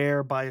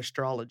swear by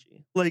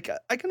astrology. Like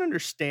I can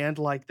understand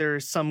like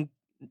there's some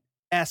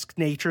esque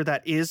nature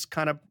that is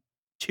kind of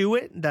to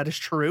it that is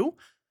true.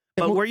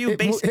 But where you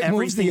base it everything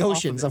moves the off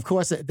oceans, of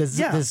course,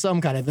 there's some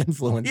kind of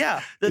influence.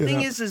 Yeah. The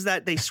thing is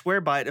that they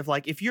swear by it. Of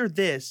like, if you're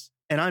this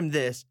and I'm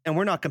this and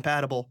we're not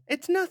compatible,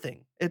 it's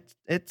nothing.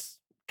 It's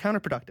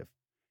counterproductive.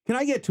 Can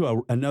I get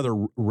to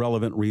another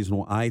relevant reason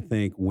why I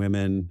think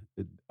women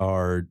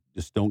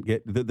don't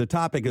get the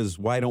topic is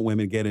why don't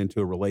women get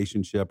into a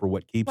relationship or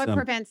what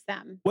prevents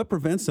them? What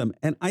prevents them?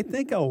 And I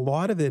think a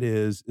lot of it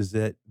is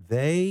that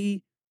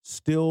they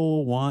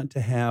still want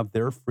to have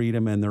their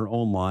freedom and their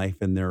own life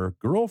and their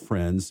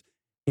girlfriends.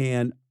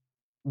 And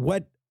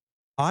what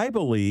I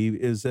believe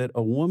is that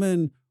a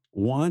woman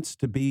wants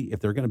to be, if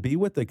they're going to be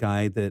with the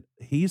guy, that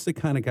he's the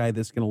kind of guy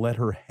that's going to let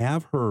her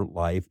have her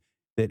life,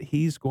 that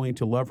he's going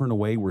to love her in a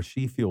way where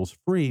she feels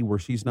free, where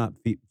she's not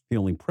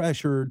feeling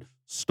pressured,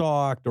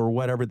 stalked, or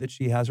whatever, that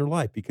she has her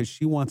life, because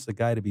she wants the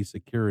guy to be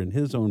secure in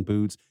his own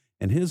boots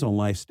and his own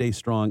life, stay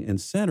strong and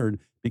centered,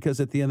 because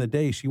at the end of the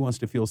day, she wants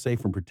to feel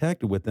safe and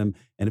protected with him.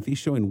 And if he's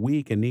showing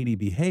weak and needy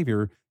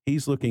behavior,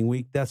 he's looking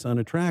weak, that's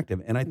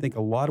unattractive. And I think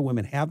a lot of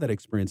women have that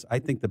experience. I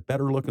think the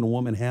better looking a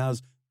woman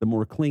has, the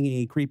more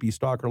clingy, creepy,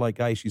 stalker-like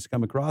guy she's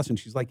come across. And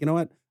she's like, you know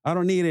what? I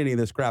don't need any of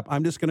this crap.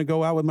 I'm just going to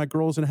go out with my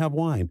girls and have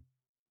wine.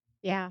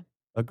 Yeah.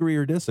 Agree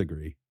or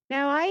disagree?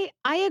 No,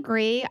 I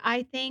agree.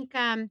 I think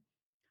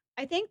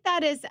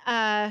that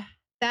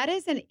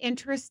is an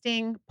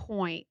interesting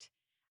point.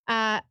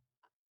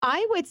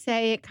 I would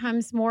say it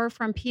comes more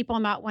from people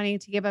not wanting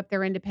to give up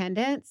their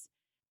independence,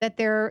 that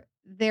they're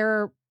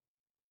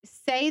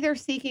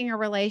seeking a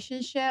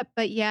relationship,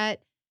 but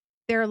yet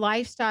their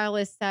lifestyle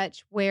is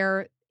such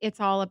where it's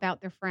all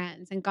about their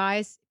friends, and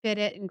guys fit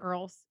it and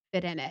girls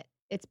fit in it.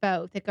 It's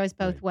both. It goes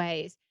both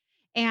ways.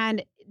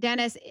 And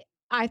Dennis,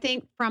 I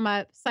think from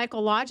a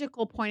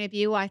psychological point of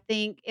view, I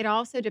think it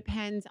also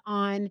depends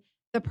on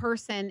the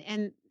person.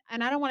 And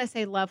I don't want to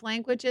say love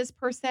languages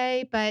per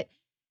se, but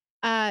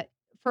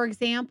for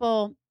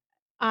example,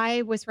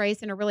 I was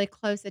raised in a really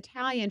close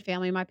Italian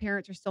family. My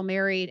parents are still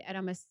married at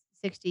almost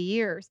 60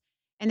 years,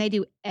 and they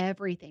do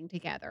everything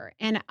together.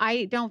 And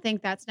I don't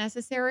think that's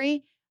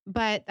necessary,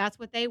 but that's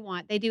what they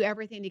want. They do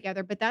everything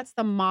together, but that's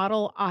the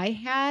model I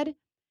had.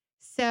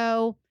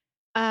 So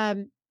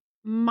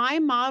my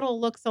model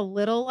looks a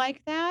little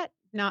like that,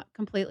 not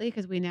completely,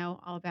 because we know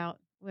all about,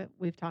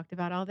 we've talked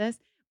about all this,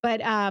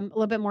 but a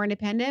little bit more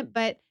independent,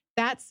 but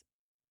that's,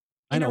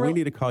 I know we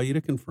need to call you to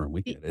confirm.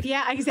 We get it.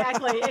 Yeah,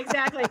 exactly.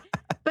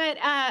 But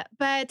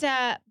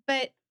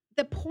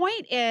the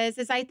point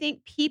is I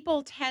think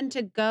people tend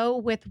to go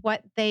with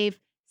what they've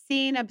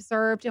seen,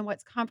 observed, and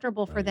what's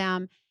comfortable for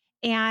them.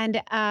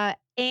 And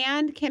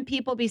can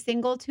people be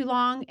single too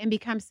long and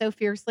become so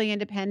fiercely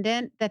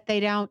independent that they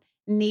don't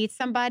need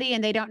somebody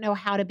and they don't know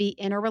how to be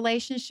in a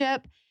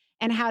relationship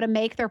and how to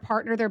make their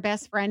partner their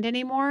best friend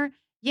anymore?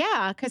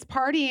 Yeah, because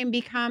partying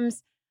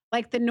becomes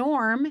like the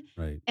norm,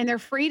 and their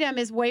freedom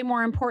is way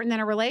more important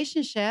than a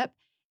relationship.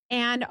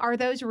 And are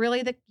those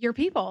really your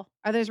people?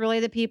 Are those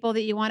really the people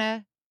that you want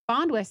to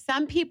bond with?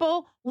 Some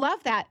people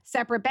love that.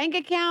 Separate bank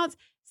accounts,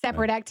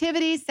 separate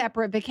activities,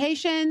 separate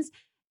vacations,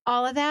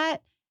 all of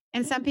that.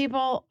 And some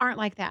people aren't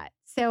like that.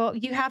 So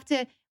you have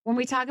to, when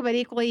we talk about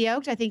equally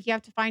yoked, I think you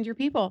have to find your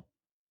people.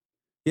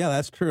 Yeah,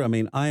 that's true. I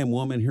mean, I am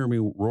woman, hear me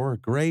roar,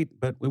 great,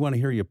 but we want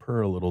to hear you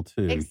purr a little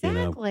too.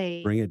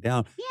 Exactly. Bring it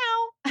down.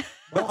 Meow.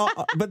 Well,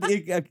 but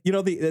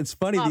it's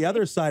funny. The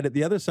other side of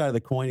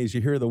the coin is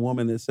you hear the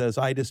woman that says,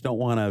 "I just don't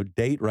want to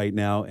date right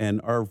now." And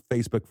our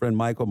Facebook friend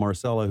Michael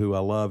Marcella, who I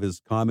love his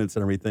comments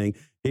and everything,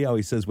 he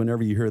always says,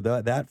 whenever you hear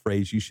that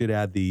phrase, you should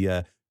add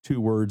the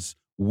 2 words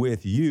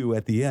 "with you"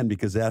 at the end,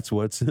 because that's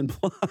what's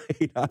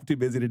implied. I'm too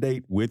busy to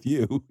date with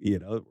you,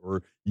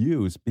 or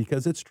use,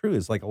 because it's true.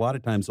 It's like a lot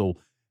of times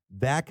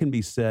that can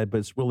be said, but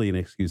it's really an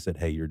excuse that,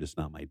 hey, you're just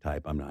not my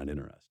type. I'm not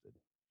interested.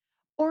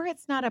 Or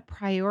it's not a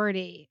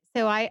priority.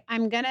 So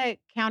I'm going to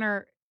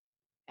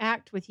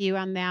counteract with you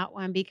on that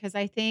one, because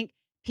I think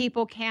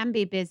people can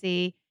be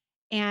busy,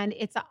 and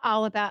it's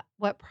all about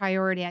what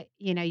priority,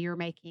 you're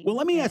making. Well,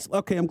 let me ask.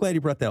 Okay, I'm glad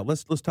you brought that up.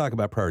 Let's talk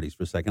about priorities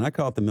for a second. I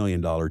call it the $1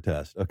 million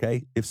test.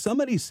 Okay, if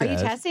somebody says, "Are you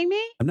testing me?"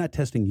 I'm not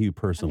testing you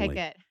personally.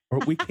 Okay, good. Or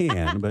we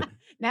can, but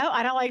no,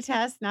 I don't like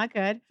tests. Not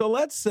good. So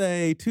let's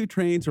say 2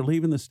 trains are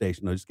leaving the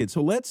station. No, just kidding.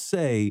 So let's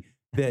say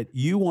that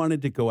you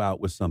wanted to go out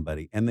with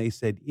somebody and they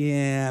said,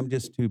 yeah, I'm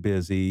just too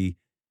busy.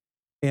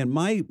 And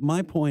my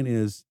point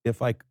is,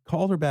 if I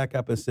called her back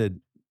up and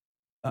said,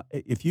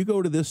 if you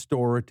go to this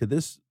store, to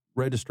this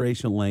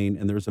registration lane,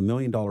 and there's $1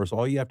 million,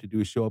 all you have to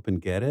do is show up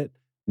and get it.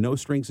 No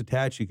strings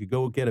attached. You could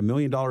go get $1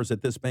 million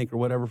at this bank or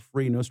whatever,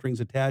 free, no strings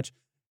attached.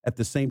 At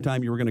the same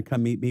time, you were going to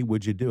come meet me.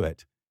 Would you do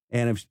it?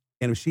 And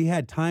if she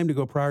had time to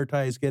go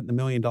prioritize getting the $1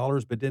 million,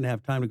 but didn't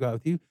have time to go out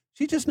with you,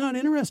 she's just not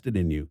interested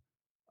in you.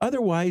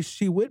 Otherwise,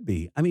 she would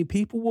be. I mean,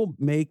 people will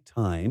make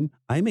time.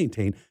 I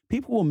maintain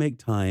people will make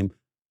time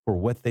for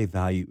what they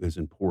value is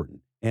important.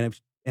 And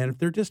if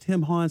they're just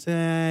him-hawing,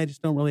 say, I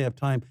just don't really have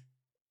time.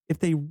 If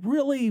they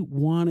really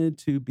wanted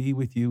to be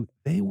with you,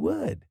 they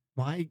would.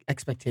 My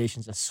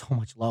expectations are so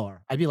much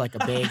lower. I'd be like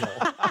a bagel.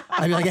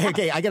 I'd be like,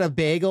 okay, I got a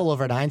bagel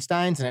over at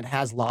Einstein's and it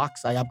has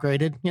locks. I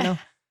upgraded, you know.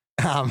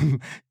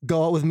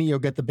 Go out with me or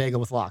get the bagel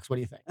with locks. What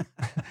do you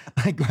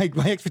think?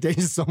 my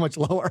expectations are so much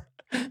lower.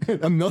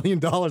 $1 million.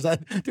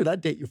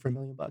 I'd date you for $1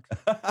 million.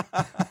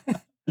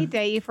 He'd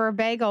date you for a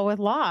bagel with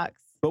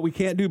locks. But we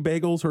can't do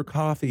bagels or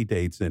coffee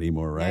dates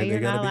anymore, right? No, they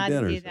got to be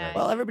dinners. Do that.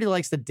 Well, everybody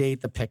likes to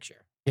date the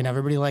picture. You know,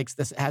 everybody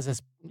has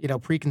this,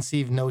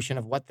 preconceived notion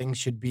of what things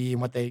should be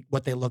and what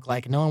they look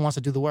like. And no one wants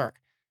to do the work.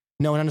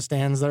 No one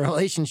understands the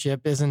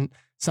relationship isn't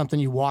something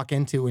you walk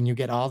into and you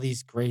get all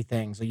these great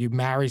things. Or you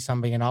marry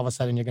somebody and all of a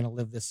sudden you're going to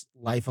live this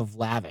life of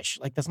lavish.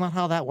 Like, that's not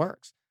how that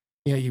works.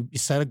 You know, you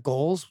set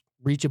goals,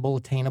 reachable,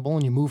 attainable,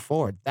 and you move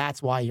forward.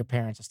 That's why your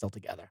parents are still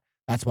together.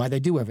 That's why they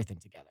do everything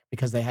together,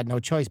 because they had no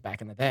choice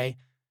back in the day.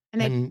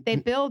 And they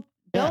built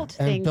things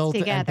together.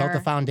 And built a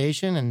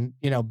foundation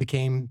and,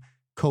 became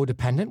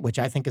codependent, which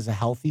I think is a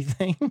healthy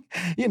thing.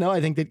 I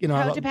think that,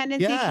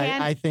 codependency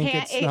I think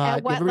it's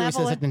not, everybody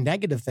says it's a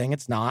negative thing.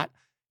 It's not.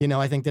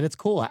 I think that it's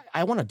cool.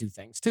 I want to do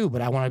things too,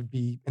 but I want to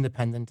be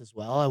independent as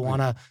well. I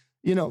want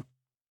to,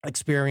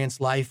 experience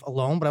life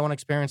alone, but I want to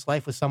experience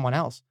life with someone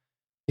else,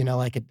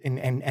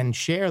 and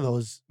share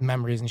those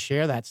memories and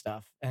share that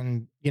stuff.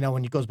 And,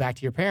 when it goes back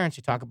to your parents,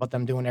 you talk about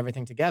them doing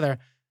everything together,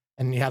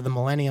 and you have the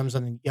millenniums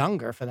and the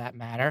younger for that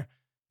matter,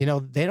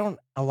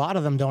 a lot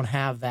of them don't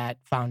have that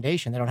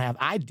foundation.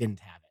 I didn't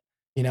have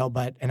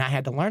it, and I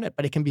had to learn it,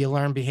 but it can be a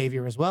learned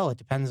behavior as well. It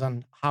depends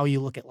on how you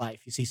look at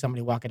life. You see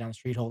somebody walking down the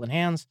street holding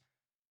hands,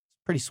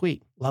 it's pretty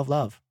sweet.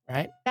 Love,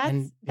 right?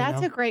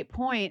 That's a great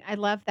point. I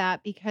love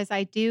that, because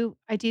I do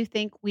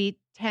think we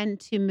tend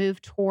to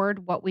move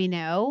toward what we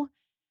know.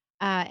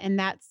 And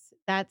that's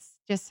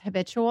just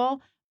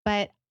habitual,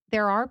 but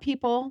there are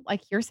people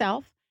like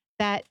yourself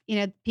that,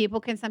 people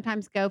can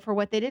sometimes go for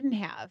what they didn't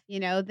have.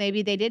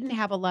 Maybe they didn't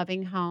have a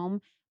loving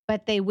home,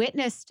 but they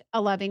witnessed a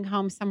loving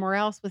home somewhere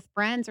else with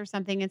friends or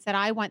something and said,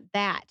 I want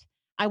that.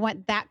 I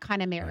want that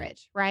kind of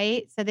marriage,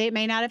 right? So they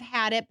may not have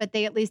had it, but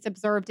they at least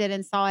observed it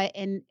and saw it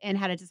and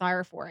had a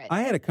desire for it.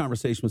 I had a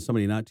conversation with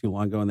somebody not too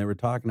long ago, and they were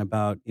talking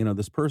about,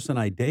 this person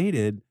I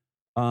dated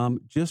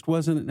just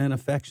wasn't an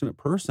affectionate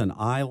person.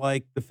 I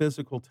liked the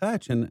physical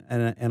touch.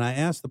 And I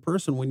asked the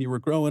person, when you were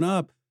growing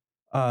up,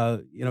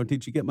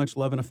 did you get much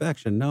love and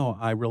affection? No,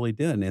 I really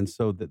didn't. And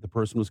so the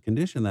person was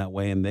conditioned that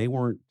way, and they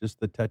weren't just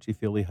the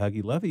touchy-feely,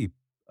 huggy-lovey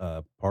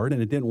part,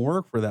 and it didn't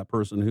work for that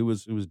person who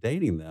was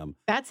dating them.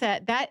 That's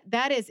it.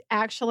 That is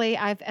actually,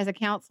 as a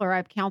counselor,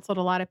 I've counseled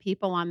a lot of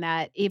people on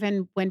that.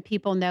 Even when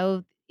people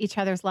know each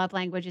other's love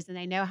languages and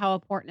they know how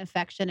important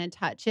affection and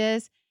touch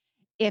is,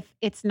 if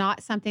it's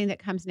not something that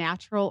comes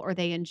natural or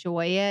they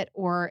enjoy it,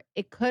 or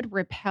it could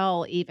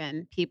repel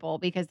even people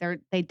because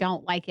they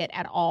don't like it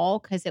at all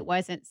because it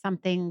wasn't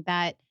something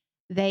that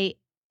they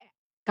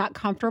got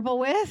comfortable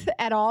with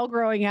at all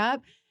growing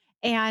up.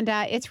 And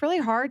it's really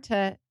hard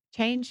to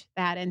change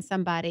that in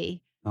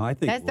somebody. No, I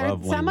think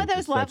some of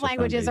those love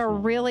languages are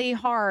really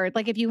hard.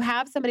 Like if you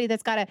have somebody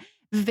that's got a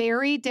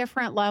very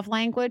different love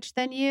language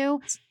than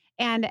you,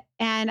 and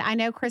I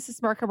know Chris is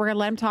smirking, we're going to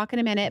let him talk in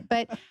a minute,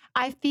 but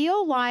I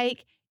feel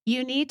like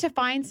you need to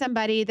find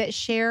somebody that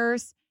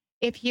shares.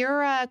 If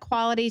you're a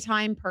quality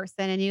time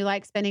person and you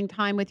like spending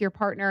time with your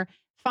partner,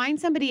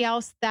 find somebody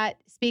else that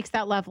speaks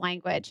that love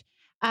language.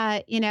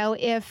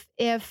 If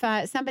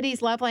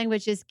somebody's love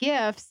language is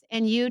gifts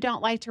and you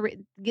don't like to,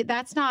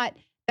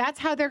 that's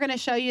how they're going to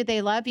show you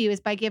they love you, is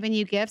by giving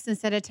you gifts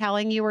instead of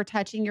telling you or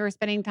touching you or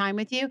spending time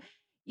with you.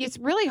 It's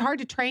really hard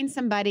to train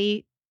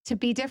somebody to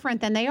be different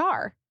than they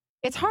are.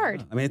 It's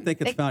hard. I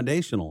think it's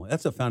foundational.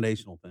 That's a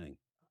foundational thing.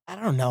 I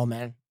don't know,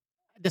 man.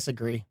 I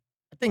disagree.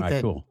 I think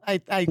that cool.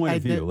 Point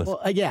of view.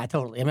 Yeah,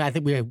 totally. I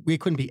think we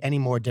couldn't be any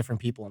more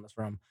different people in this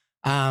room.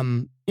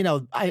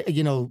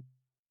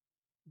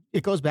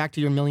 It goes back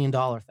to your $1 million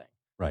thing.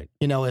 Right.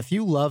 If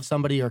you love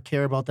somebody or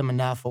care about them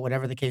enough or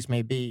whatever the case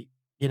may be,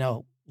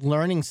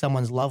 learning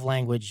someone's love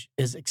language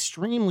is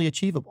extremely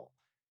achievable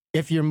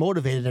if you're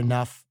motivated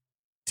enough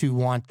to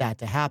want that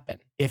to happen.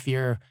 If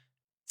you're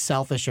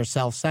selfish or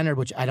self-centered,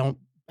 which I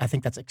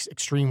think that's an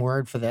extreme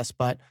word for this,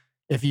 but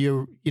if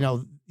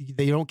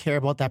they don't care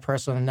about that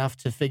person enough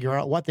to figure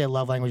out what their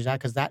love language is,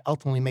 because that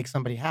ultimately makes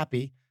somebody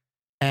happy,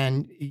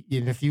 And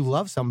if you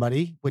love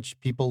somebody, which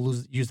people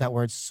use that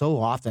word so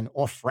often,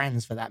 or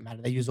friends for that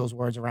matter, they use those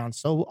words around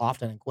so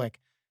often and quick.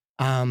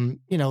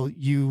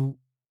 You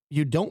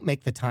don't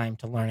make the time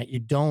to learn it. You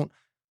don't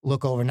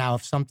look over. Now,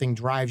 if something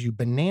drives you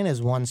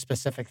bananas, one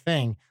specific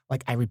thing,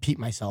 like I repeat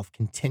myself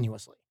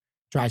continuously,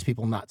 drives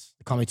people nuts.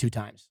 They call me 2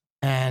 times.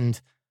 And,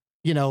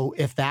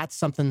 if that's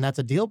something that's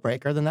a deal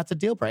breaker, then that's a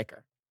deal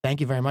breaker.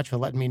 Thank you very much for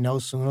letting me know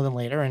sooner than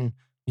later, and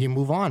you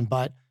move on.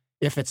 But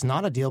if it's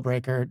not a deal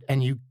breaker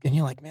and you're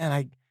like, man,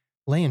 I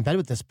lay in bed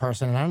with this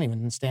person and I don't even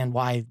understand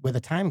where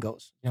the time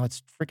goes.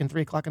 It's freaking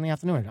 3:00 in the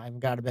afternoon and I haven't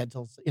got out of bed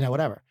till,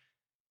 whatever.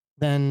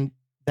 Then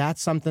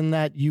that's something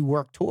that you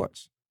work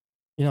towards.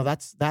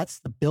 That's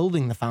the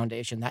building the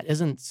foundation. That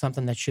isn't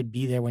something that should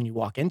be there when you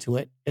walk into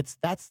it.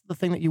 That's the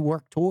thing that you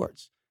work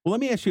towards. Well, let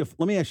me ask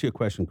you a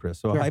question, Chris.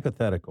 So Sure. a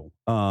hypothetical,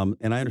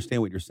 and I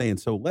understand what you're saying.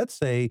 So let's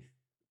say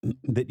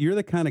that you're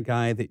the kind of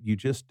guy that you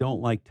just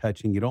don't like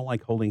touching. You don't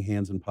like holding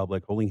hands in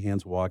public, holding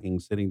hands walking,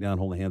 sitting down,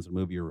 holding hands in a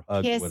movie or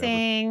hug,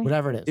 kissing,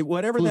 whatever it is.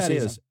 Whatever Flu that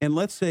season. is. And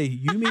let's say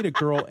you meet a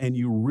girl and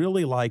you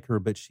really like her,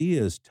 but she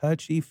is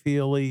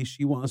touchy-feely.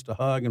 She wants to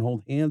hug and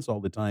hold hands all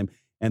the time.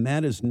 And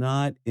that is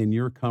not in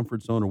your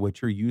comfort zone or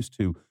what you're used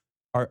to.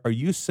 Are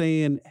you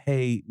saying,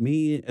 hey,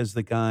 me as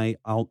the guy,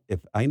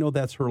 if I know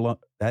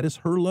that is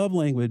her love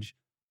language,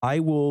 I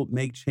will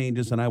make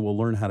changes and I will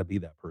learn how to be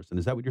that person.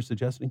 Is that what you're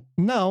suggesting?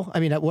 No, I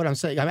mean, what I'm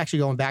saying, I'm actually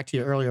going back to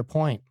your earlier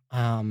point.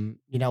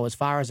 As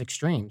far as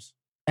extremes,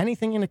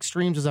 anything in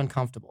extremes is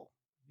uncomfortable.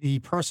 The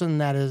person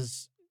that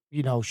is,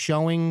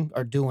 showing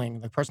or doing,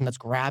 the person that's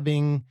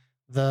grabbing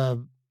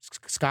the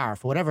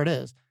scarf, whatever it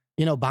is,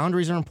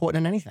 boundaries are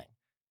important in anything.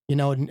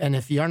 And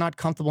if you're not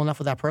comfortable enough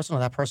with that person, or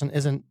that person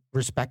isn't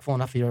respectful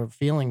enough of your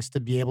feelings to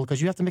be able,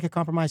 because you have to make a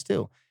compromise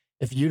too.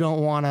 If you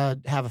don't want to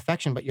have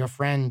affection, but your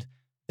friend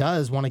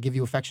does want to give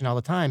you affection all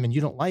the time and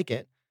you don't like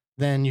it,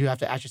 then you have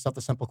to ask yourself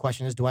the simple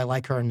question is, do I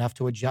like her enough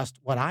to adjust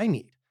what I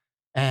need?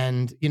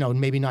 And,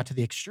 maybe not to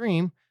the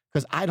extreme,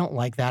 because I don't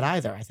like that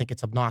either. I think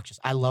it's obnoxious.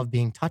 I love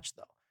being touched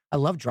though. I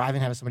love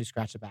driving, having somebody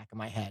scratch the back of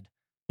my head.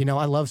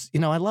 I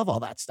love all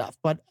that stuff.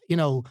 But,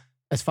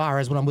 as far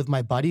as when I'm with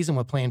my buddies and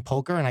we're playing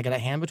poker and I got a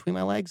hand between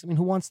my legs, I mean,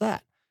 who wants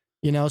that?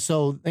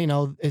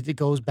 It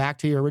goes back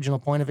to your original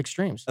point of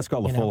extremes. That's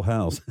called a full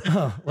house.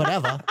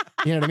 Whatever.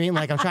 You know what I mean?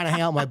 Like, I'm trying to hang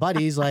out with my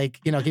buddies,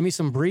 like, give me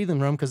some breathing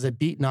room because they're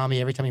beating on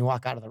me every time you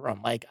walk out of the room.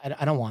 Like,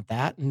 I don't want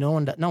that. No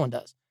one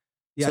does.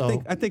 Yeah,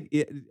 So, I think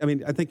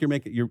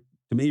you're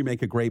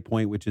make a great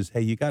point, which is,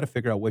 hey, you got to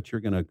figure out what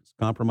you're going to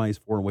compromise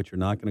for and what you're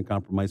not going to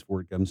compromise for.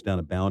 It comes down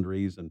to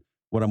boundaries and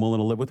what I'm willing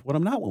to live with, what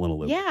I'm not willing to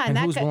live with. Yeah, and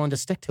who's willing to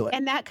stick to it.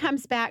 And that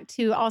comes back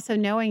to also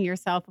knowing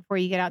yourself before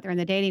you get out there in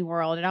the dating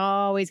world. It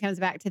always comes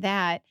back to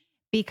that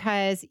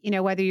because,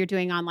 whether you're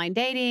doing online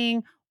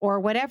dating or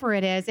whatever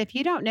it is, if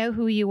you don't know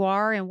who you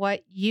are and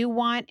what you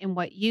want and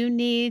what you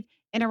need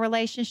in a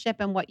relationship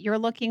and what you're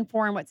looking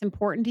for and what's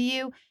important to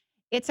you,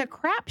 it's a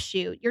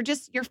crapshoot.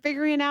 You're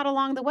figuring it out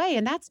along the way,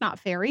 and that's not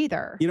fair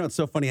either. It's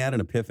so funny. I had an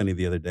epiphany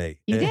the other day.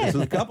 You did. This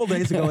was a couple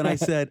days ago, and I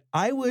said,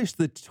 I wish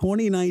the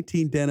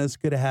 2019 Dennis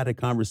could have had a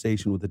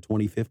conversation with the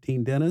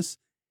 2015 Dennis.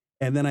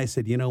 And then I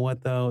said, you know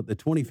what, though? The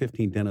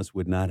 2015 Dennis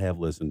would not have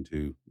listened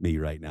to me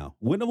right now.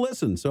 Wouldn't have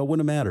listened, so it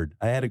wouldn't have mattered.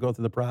 I had to go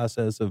through the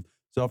process of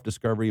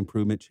self-discovery,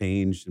 improvement,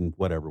 change, and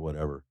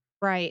whatever.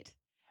 Right.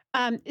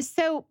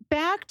 So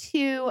back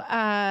to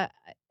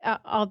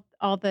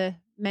all the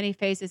many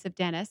phases of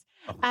Dennis.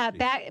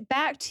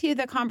 Back to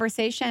the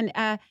conversation.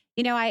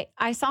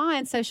 I saw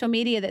on social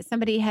media that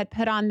somebody had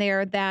put on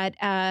there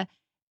that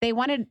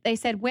they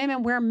said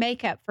women wear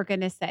makeup, for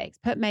goodness sakes,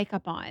 put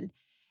makeup on.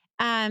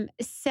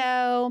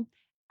 So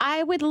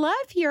I would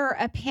love your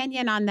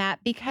opinion on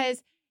that,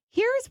 because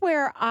here's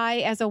where I,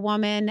 as a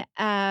woman,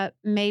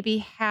 maybe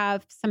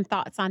have some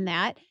thoughts on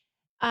that.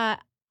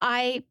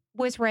 I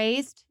was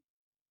raised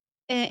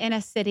in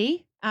a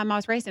city. I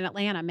was raised in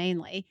Atlanta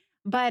mainly,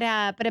 but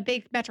a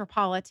big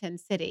metropolitan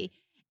city.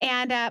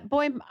 And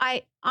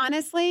I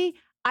honestly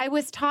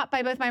was taught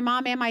by both my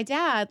mom and my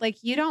dad,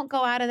 like, you don't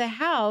go out of the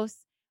house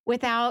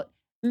without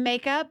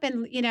makeup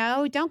and,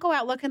 don't go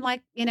out looking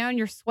like, in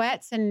your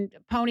sweats and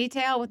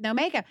ponytail with no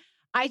makeup.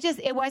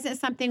 It wasn't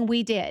something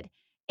we did.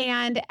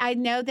 And I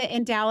know that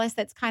in Dallas,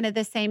 that's kind of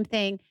the same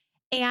thing.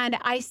 And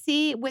I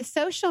see with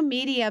social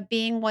media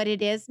being what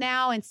it is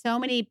now and so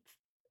many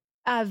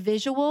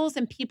visuals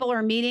and people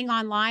are meeting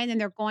online and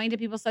they're going to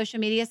people's social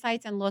media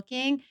sites and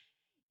looking,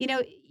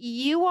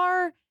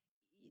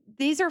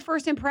 these are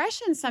first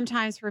impressions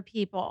sometimes for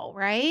people,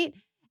 right?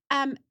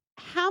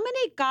 How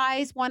many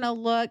guys want to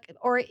look,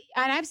 and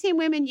I've seen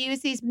women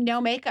use these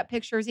no makeup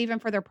pictures even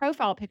for their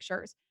profile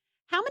pictures.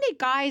 How many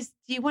guys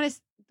do you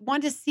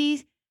want to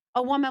see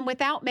a woman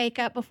without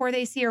makeup before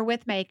they see her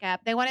with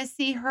makeup? They want to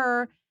see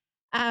her.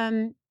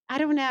 I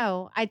don't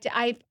know.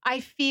 I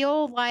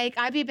feel like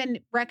I've even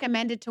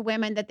recommended to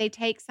women that they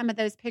take some of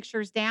those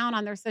pictures down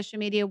on their social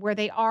media where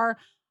they are,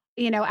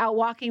 out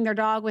walking their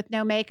dog with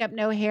no makeup,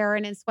 no hair,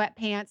 and in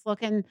sweatpants,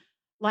 looking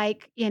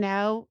like,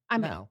 No.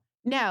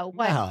 No,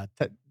 what? No,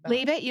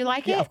 Leave it? You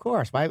like it? Yeah, of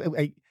course.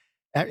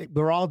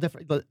 We're all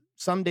different. But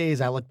some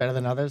days I look better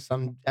than others.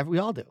 We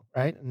all do,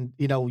 right? And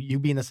you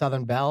being the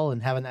Southern Belle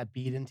and having that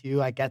beat into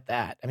you, I get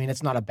that. I mean,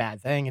 it's not a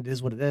bad thing. It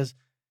is what it is.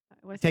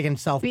 Taking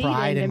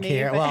self-pride and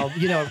care. Well,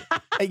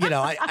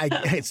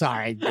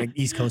 sorry,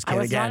 East Coast kid again.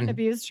 I was not an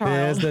abused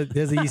child.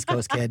 There's the East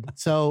Coast kid.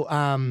 So,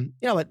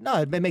 but no,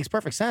 it makes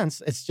perfect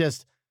sense. It's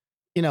just,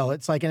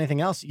 it's like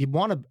anything else.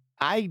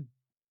 I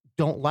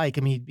don't like.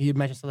 I mean, you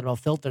mentioned something about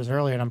filters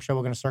earlier, and I'm sure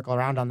we're going to circle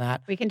around on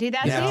that. We can do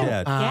that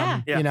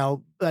too. Yeah.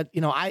 But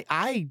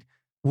I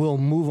will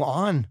move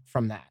on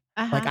from that.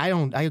 Like I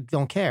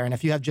don't care. And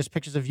if you have just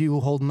pictures of you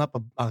holding up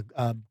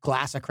a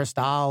glass of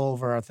Cristal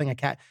over a thing of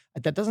cat,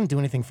 that doesn't do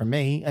anything for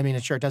me. I mean,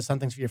 it sure does some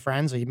things for your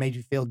friends or you made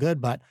you feel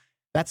good, but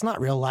that's not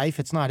real life.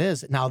 It's not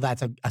is. Now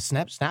that's a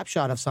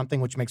snapshot of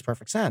something which makes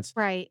perfect sense.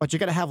 Right. But you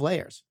got to have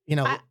layers.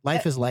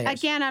 Life is layers.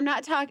 Again,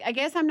 I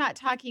guess I'm not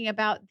talking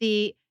about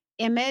the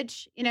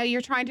image,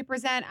 you're trying to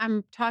present.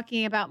 I'm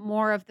talking about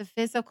more of the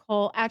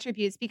physical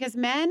attributes because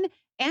men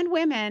and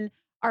women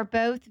are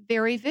both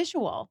very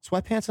visual.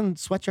 Sweatpants and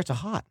sweatshirts are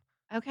hot.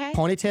 Okay.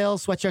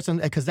 Ponytails,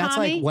 sweatshirts, because that's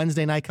Tommy, like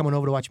Wednesday night coming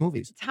over to watch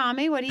movies.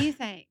 Tommy, what do you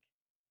think?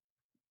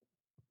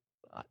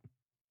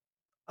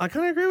 I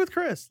kind of agree with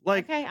Chris.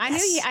 Like, okay,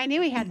 I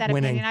knew he had that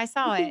opinion. I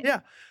saw it.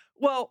 Yeah.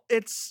 Well,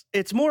 it's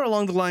more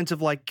along the lines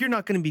of like, you're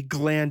not going to be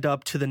glammed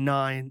up to the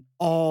 9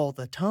 all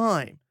the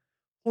time.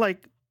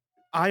 Like,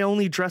 I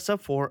only dress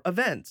up for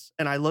events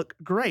and I look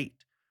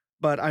great,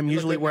 but I'm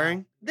usually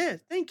wearing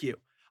this. Thank you.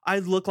 I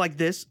look like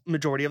this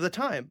majority of the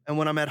time. And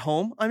when I'm at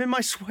home, I'm in my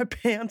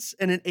sweatpants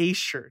and an Ace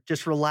shirt,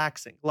 just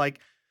relaxing. Like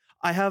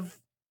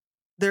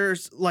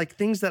there's like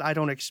things that I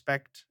don't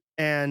expect.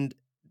 And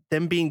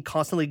them being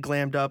constantly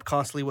glammed up,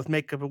 constantly with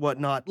makeup and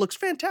whatnot looks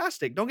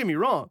fantastic. Don't get me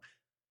wrong.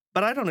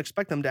 But I don't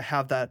expect them to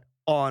have that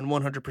on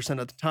 100%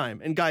 of the time.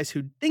 And guys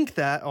who think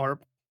that are,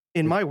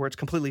 in my words,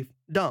 completely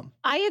dumb.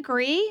 I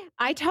agree.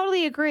 I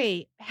totally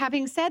agree.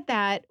 Having said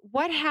that,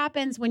 what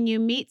happens when you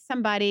meet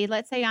somebody,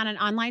 let's say on an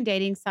online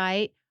dating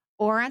site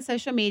or on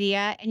social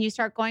media, and you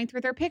start going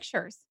through their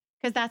pictures?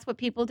 Because that's what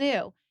people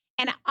do.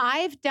 And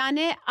I've done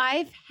it.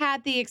 I've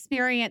had the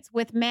experience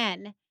with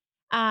men,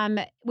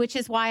 which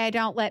is why I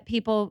don't let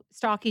people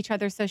stalk each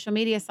other's social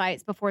media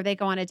sites before they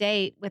go on a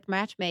date with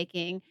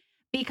matchmaking.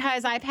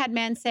 Because I've had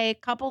men say a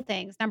couple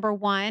things. Number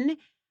one,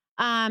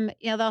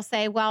 they'll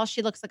say, well,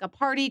 she looks like a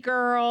party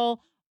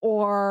girl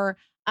or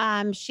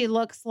she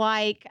looks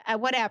like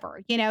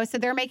whatever, so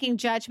they're making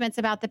judgments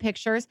about the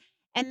pictures.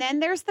 And then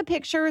there's the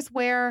pictures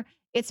where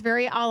it's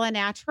very a la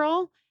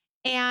natural.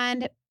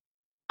 And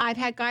I've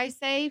had guys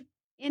say,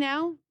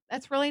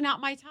 that's really not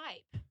my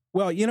type.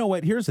 Well, you know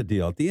what? Here's the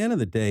deal. At the end of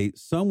the day,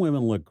 some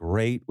women look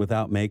great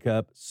without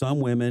makeup. Some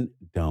women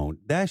don't.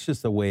 That's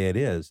just the way it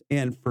is.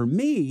 And for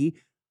me,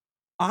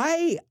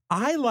 I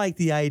like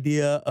the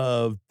idea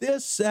of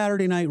this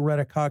Saturday night, we're at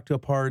a cocktail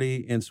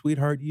party, and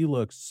sweetheart, you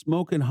look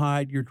smoking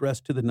hot, you're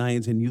dressed to the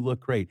nines, and you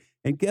look great.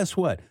 And guess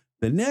what?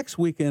 The next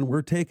weekend,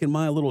 we're taking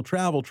my little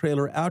travel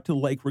trailer out to the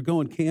lake. We're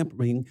going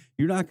camping.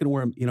 You're not going to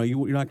wear,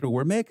 you're not going to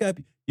wear makeup.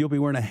 You'll be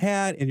wearing a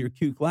hat and your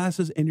cute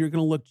glasses, and you're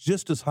going to look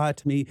just as hot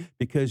to me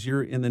because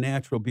you're in the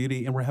natural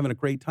beauty, and we're having a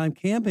great time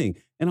camping.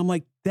 And I'm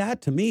like,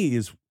 that to me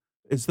is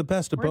the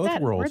best of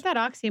both worlds. Where'd that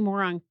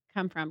oxymoron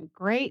come from?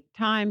 Great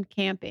time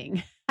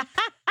camping.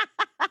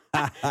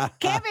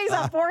 Camping's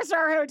a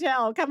 4-star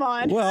hotel. Come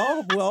on.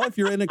 Well, if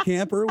you're in a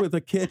camper with a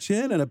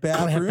kitchen and a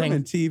bathroom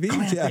and TV,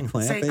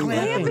 clamping. Say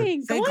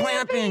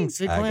clamping.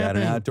 I got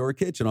an outdoor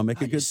kitchen. I'll make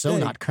a good so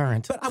steak. Not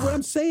current. But what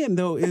I'm saying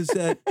though is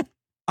that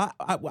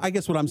I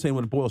guess what I'm saying,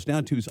 what it boils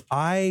down to is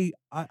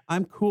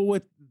I'm cool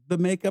with the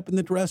makeup and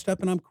the dressed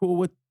up, and I'm cool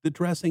with the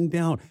dressing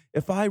down.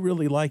 If I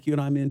really like you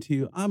and I'm into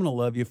you, I'm going to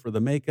love you for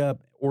the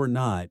makeup or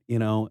not.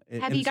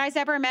 Have you guys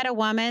ever met a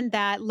woman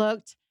that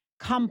looked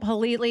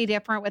completely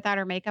different without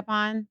her makeup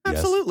on? Yes.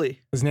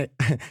 Absolutely.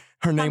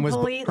 Her name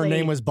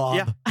was Bob.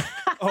 Yeah.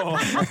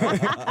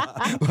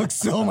 Oh, looks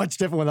so much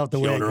different without the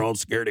wig. Showing her old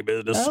scaredy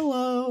business.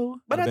 Hello.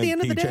 But at the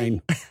end of the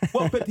day,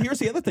 well, but here's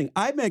the other thing.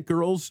 I met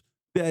girls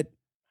that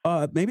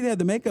maybe they had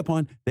the makeup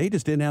on. They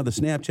just didn't have the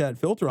Snapchat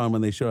filter on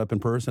when they showed up in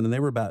person, and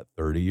they were about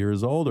 30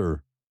 years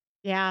older.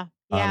 Yeah.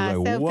 Like,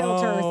 so whoa.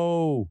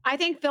 filters. I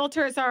think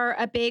filters are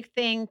a big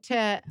thing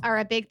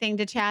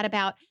to chat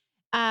about.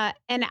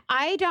 And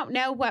I don't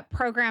know what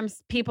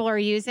programs people are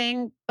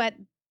using, but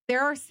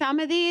there are some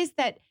of these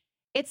that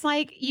it's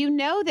like,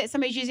 that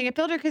somebody's using a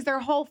filter because their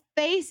whole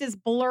face is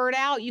blurred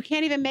out. You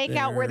can't even make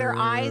out where their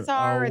eyes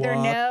are or their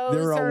nose.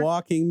 They're a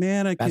walking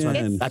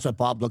mannequin. That's what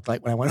Bob looked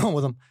like when I went home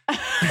with him.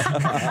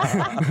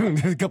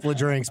 A couple of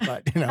drinks,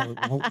 but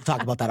we'll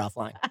talk about that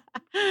offline.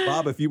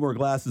 Bob, a few more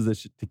glasses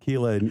of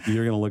tequila and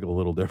you're going to look a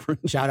little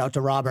different. Shout out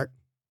to Robert.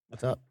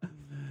 What's up?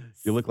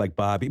 You look like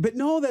Bobby. But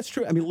no, that's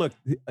true. I mean, look,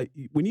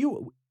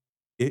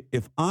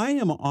 if I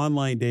am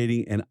online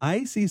dating and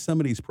I see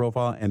somebody's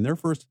profile and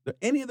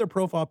any of their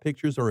profile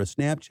pictures are a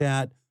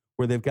Snapchat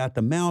where they've got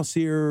the mouse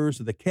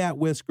ears or the cat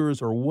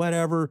whiskers or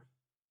whatever,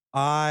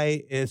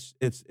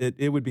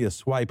 it would be a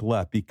swipe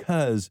left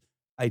because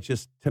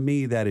to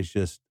me, that is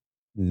just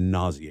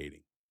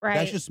nauseating. Right.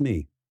 That's just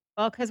me.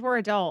 Well, because we're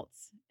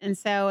adults. And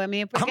so, I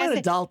mean, I'm an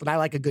adult and I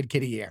like a good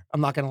kitty ear.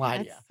 I'm not going to lie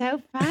to you. So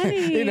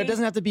funny. It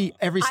doesn't have to be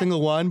every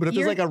single one, but if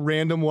there's like a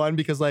random one,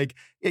 because like,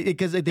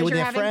 because they with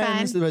their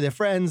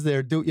friends,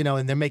 they're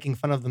and they're making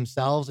fun of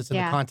themselves. It's in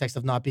the context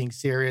of not being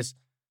serious,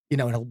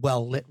 in a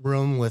well-lit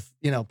room with,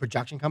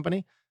 production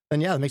company. Then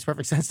yeah, that makes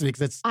perfect sense to me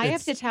because I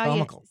have to tell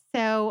comical. You.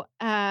 So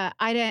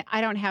I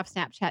don't have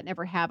Snapchat,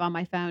 never have on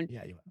my phone.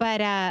 Yeah, you but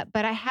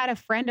I had a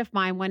friend of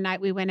mine one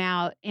night. We went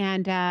out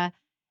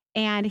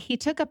and he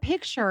took a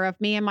picture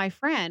of me and my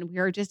friend. We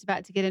were just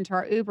about to get into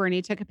our Uber, and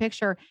he took a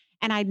picture.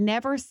 And I'd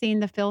never seen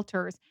the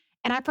filters,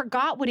 and I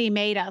forgot what he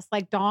made us,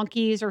 like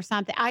donkeys or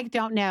something. I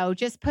don't know.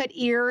 Just put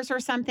ears or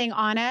something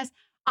on us.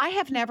 I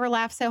have never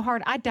laughed so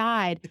hard. I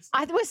died.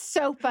 It was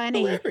so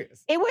funny.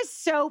 Hilarious. It was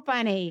so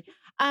funny.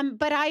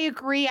 But I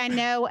agree. I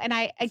know. And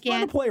it's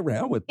fun to play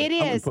around with. It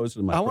is.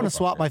 I want to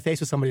swap my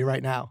face with somebody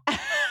right now.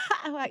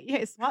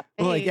 Yeah, swap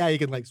face. Well, you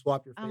can like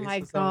swap your face. Oh my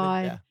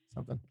God. Yeah,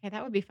 something. Okay,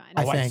 that would be fun.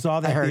 I saw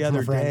that the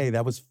other day.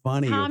 That was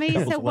funny. Tommy,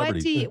 so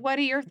what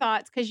are your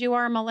thoughts? Because you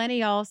are a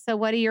millennial. So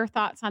what are your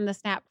thoughts on the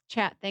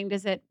Snapchat thing?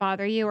 Does it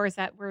bother you, or is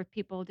that where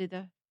people do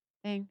the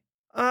thing?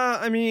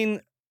 I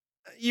mean,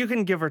 you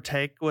can give or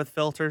take with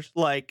filters.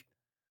 Like,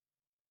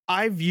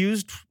 I've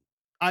used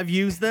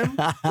them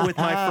with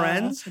my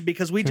friends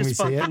because we just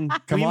fucking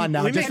come on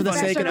now, just for the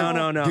sake of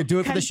no. Do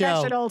it for the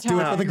show. Do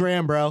it for the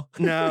gram, bro.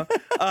 No,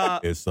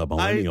 it's the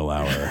millennial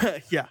hour.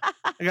 Yeah,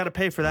 I got to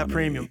pay for that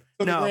premium.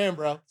 For the gram,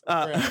 bro.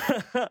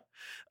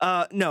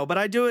 No, but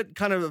I do it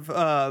kind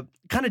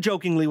of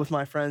jokingly with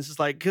my friends. It's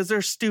like, because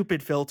there's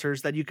stupid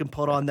filters that you can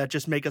put on that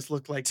just make us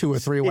look like 2 or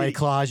 3 White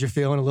Claws. You're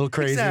feeling a little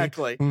crazy.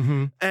 Exactly.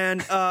 Mm-hmm.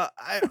 And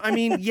I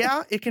mean,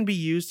 yeah, it can be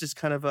used as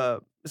kind of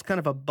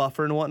a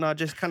buffer and whatnot,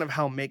 just kind of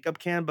how makeup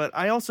can. But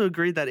I also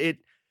agree that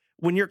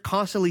when you're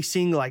constantly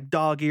seeing like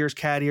dog ears,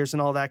 cat ears,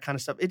 and all that kind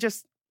of stuff,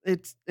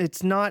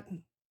 it's not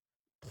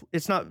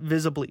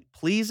visibly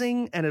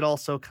pleasing, and it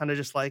also kind of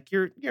just like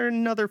you're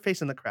another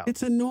face in the crowd.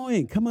 It's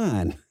annoying. Come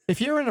on. If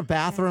you're in a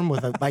bathroom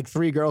with like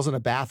 3 girls in a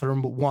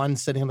bathroom, one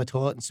sitting on the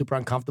toilet and super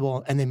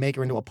uncomfortable, and they make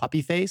her into a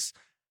puppy face,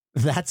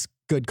 that's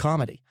good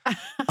comedy.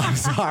 I'm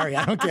sorry.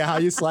 I don't care how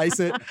you slice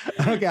it.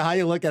 I don't care how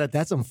you look at it.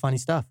 That's some funny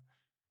stuff.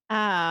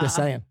 Just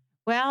saying.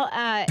 Well,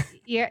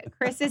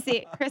 Chris is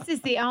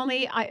the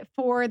only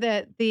for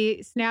the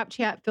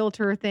Snapchat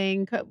filter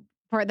thing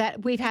for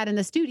that we've had in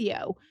the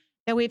studio.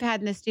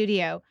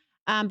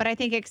 But I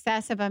think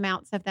excessive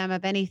amounts of them,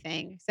 of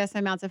anything, excessive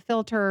amounts of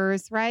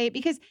filters, right?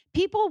 Because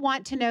people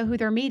want to know who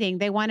they're meeting.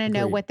 They want to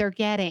know what they're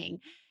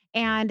getting.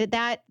 And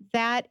that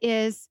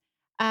is,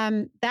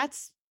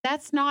 that's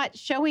not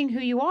showing who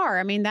you are.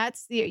 I mean,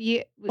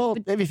 well,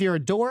 if you're a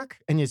dork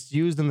and it's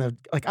used in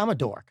I'm a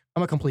dork.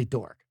 I'm a complete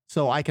dork.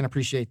 So I can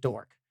appreciate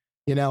dork,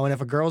 and if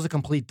a girl's a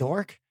complete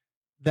dork,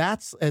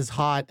 that's as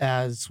hot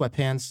as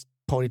sweatpants,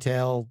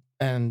 ponytail,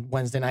 and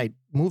Wednesday night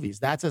movies.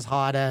 That's as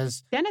hot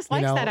as Dennis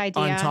likes that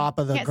idea. On top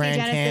of the Can't Grand see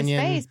Dennis's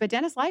Canyon. Face, but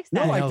Dennis likes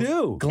that. No, I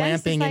do.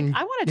 Glamping like, and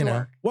I want a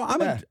dork.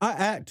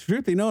 Well,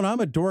 truthfully known, I'm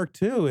a dork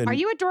too. And are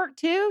you a dork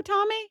too,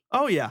 Tommy?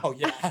 Oh yeah. Oh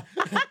yeah.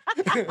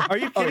 Are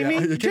you kidding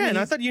me, Jen?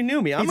 I thought you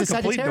knew me. I'm a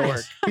complete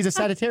dork. He's a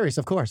Sagittarius,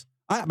 of course.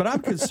 But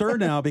I'm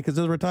concerned now because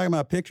as we're talking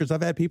about pictures,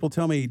 I've had people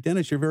tell me,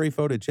 Dennis, you're very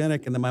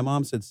photogenic. And then my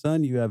mom said,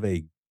 son, you have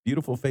a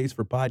beautiful face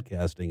for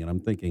podcasting. And I'm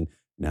thinking,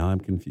 now I'm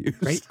confused.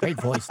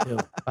 Great voice, too.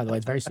 By the way,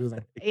 it's very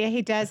soothing. Yeah,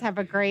 he does have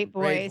a great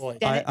voice.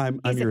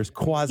 I'm your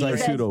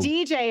quasi-pseudo.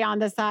 He's a DJ on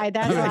the side.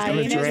 That's why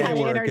he knows how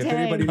to entertain. If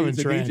anybody needs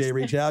a DJ,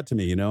 reach out to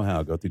me. You know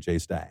how. Go through Jay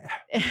Staff.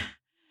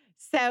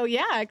 So,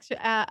 yeah.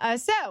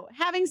 So,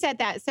 having said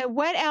that, so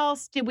what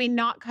else did we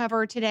not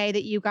cover today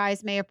that you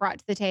guys may have brought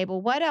to the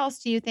table? What else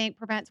do you think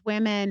prevents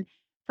women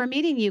from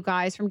meeting you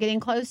guys, from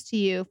getting close to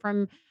you,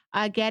 from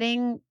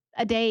getting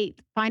a date,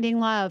 finding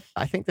love?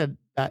 I think that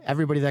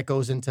everybody that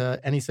goes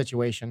into any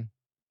situation,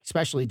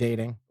 especially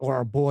dating or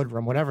a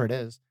boardroom, whatever it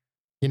is,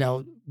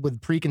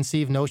 with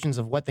preconceived notions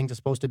of what things are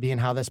supposed to be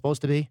and how they're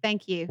supposed to be.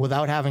 Thank you.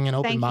 Without having an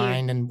open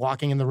mind and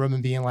walking in the room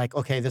and being like,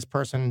 okay, this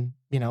person,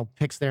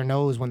 picks their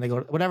nose when they go,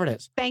 whatever it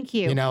is. Thank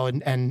you.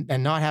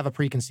 And not have a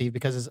preconceived,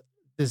 because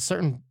there's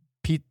certain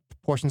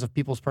portions of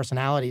people's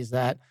personalities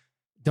that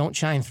don't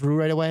shine through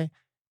right away,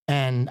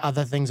 and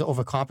other things are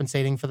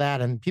overcompensating for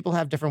that. And people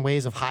have different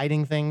ways of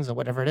hiding things or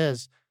whatever it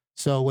is.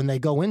 So when they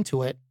go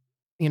into it,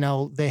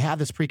 they have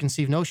this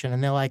preconceived notion,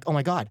 and they're like, oh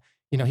my God,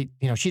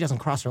 she doesn't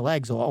cross her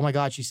legs, or, oh my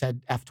God, she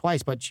said F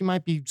twice, but she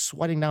might be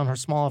sweating down her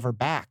small of her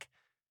back,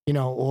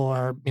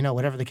 or,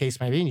 whatever the case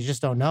may be. And you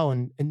just don't know,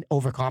 and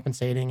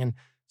overcompensating. And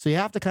so you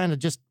have to kind of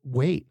just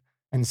wait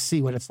and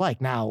see what it's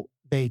like. Now,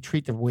 they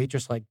treat the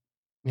waitress like,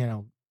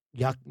 yuck.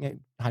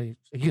 You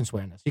can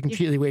swear on this. You can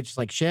treat the waitress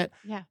like shit.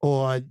 Yeah.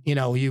 Or,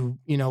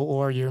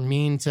 or you're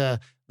mean to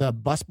the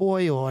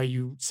busboy, or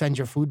you send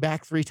your food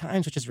back 3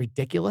 times, which is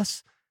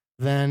ridiculous.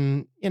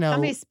 Then,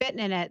 somebody's spitting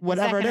in it.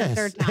 Whatever it is.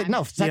 Third time.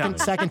 No,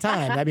 second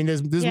time. I mean,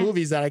 there's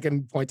movies that I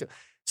can point to.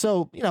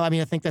 So,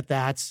 I think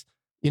that's,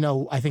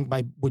 I think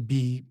would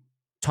be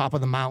top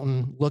of the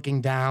mountain,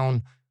 looking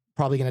down,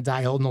 probably going to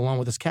die holding alone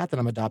with this cat that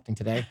I'm adopting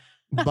today.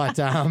 But,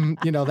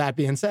 that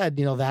being said,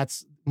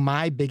 that's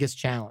my biggest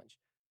challenge.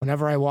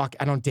 Whenever I walk,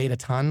 I don't date a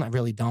ton. I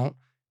really don't.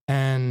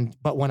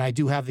 But when I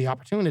do have the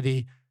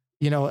opportunity,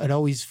 it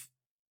always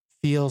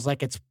feels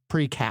like it's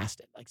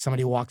pre-casted. Like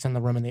somebody walks in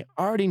the room and they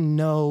already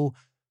know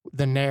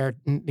the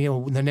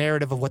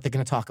narrative of what they're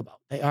going to talk about.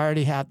 They're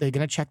going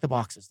to check the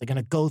boxes. They're going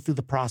to go through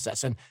the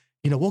process and,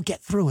 we'll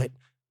get through it.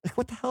 Like,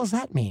 what the hell does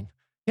that mean?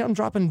 I'm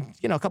dropping,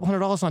 a couple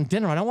 $100 on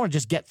dinner. I don't want to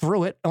just get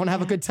through it. I want to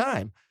have a good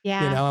time.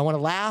 Yeah. I want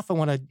to laugh. I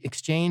want to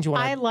exchange.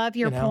 I love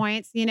your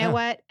points. You know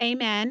what?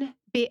 Amen.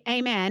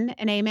 Amen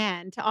and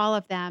amen to all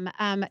of them.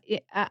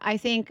 I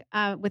think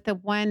with the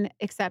one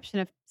exception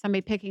of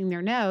somebody picking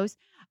their nose,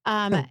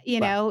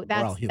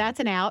 that's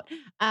an out.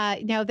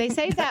 They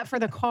save that for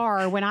the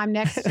car when I'm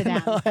next to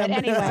them. But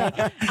anyway,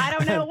 I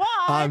don't know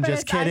why. I'm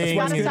just kidding. I just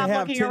want to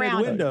stop looking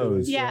around.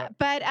 Windows. Yeah.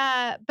 But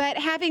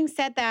having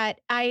said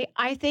that,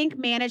 I think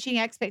managing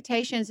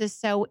expectations is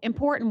so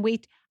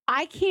important.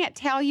 I can't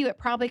tell you, it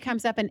probably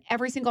comes up in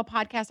every single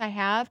podcast I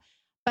have,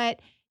 but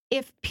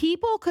if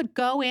people could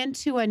go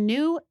into a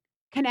new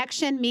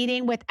connection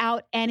meeting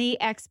without any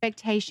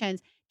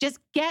expectations, just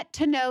get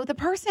to know the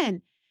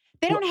person.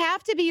 They don't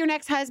have to be your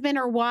next husband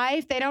or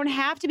wife. They don't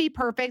have to be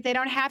perfect. They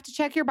don't have to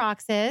check your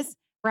boxes,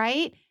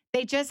 right?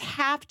 They just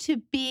have to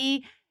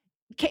be,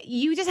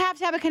 you just have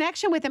to have a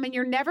connection with them, and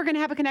you're never going to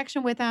have a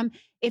connection with them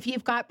if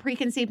you've got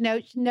preconceived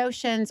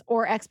notions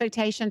or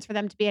expectations for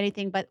them to be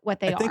anything but what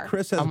they are. I think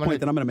Chris has a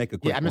point that I'm going to make a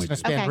quick point. I'm just going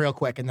to spin real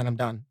quick and then I'm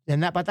done.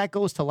 But that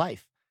goes to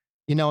life.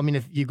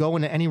 If you go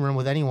into any room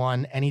with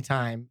anyone,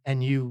 anytime,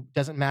 and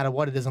doesn't matter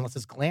what it is unless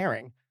it's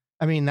glaring,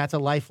 that's a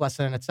life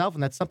lesson in itself,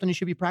 and that's something you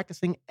should be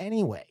practicing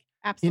anyway.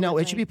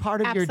 Absolutely. It should be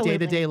part of your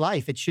day-to-day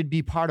life. It should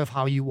be part of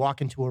how you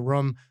walk into a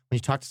room. When you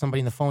talk to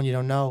somebody on the phone you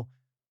don't know,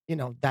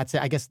 that's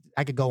it. I guess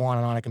I could go on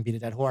and on. I can beat a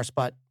dead horse.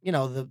 But,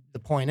 the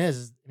point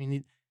is,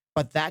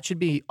 but that should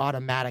be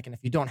automatic. And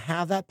if you don't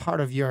have that part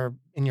of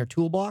in your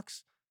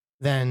toolbox,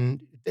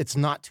 then it's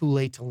not too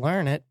late to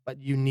learn it, but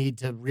you need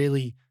to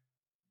really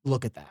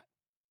look at that.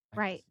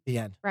 Right. The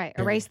end. Right.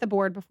 Erase the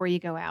board before you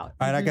go out.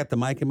 All right. I got the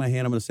mic in my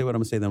hand. I'm going to say what I'm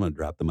going to say. Then I'm going to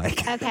drop the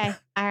mic. Okay.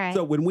 All right.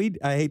 So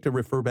I hate to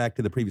refer back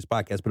to the previous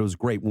podcast, but it was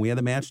great. When we had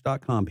the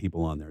Match.com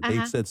people on there,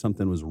 they said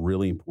something was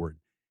really important.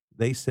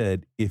 They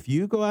said, if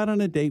you go out on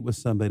a date with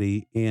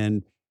somebody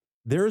and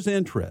there's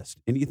interest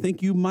and you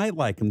think you might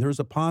like them, there's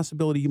a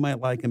possibility you might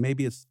like them,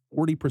 maybe it's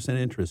 40%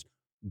 interest,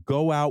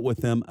 go out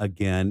with them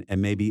again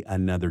and maybe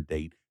another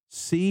date.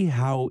 See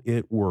how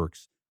it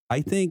works.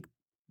 I think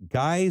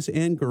guys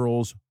and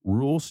girls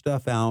rule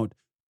stuff out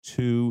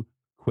too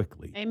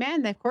quickly.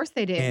 Amen. Of course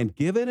they do. And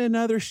give it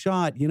another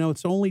shot.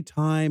 It's only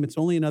time. It's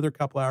only another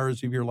couple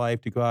hours of your life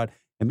to go out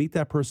and meet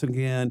that person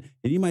again.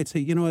 And you might say,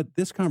 you know what,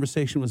 this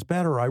conversation was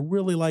better. I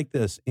really like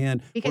this.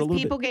 And because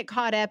people get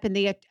caught up in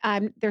the,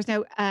 there's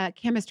no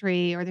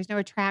chemistry or there's no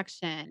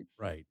attraction.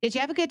 Right. Did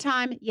you have a good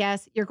time?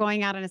 Yes. You're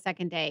going out on a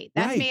second date.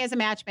 That's me as a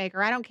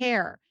matchmaker. I don't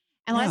care.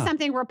 Unless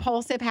something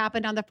repulsive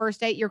happened on the first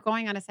date, you're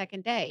going on a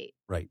second date.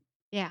 Right.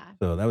 Yeah.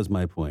 So that was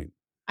my point.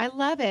 I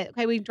love it.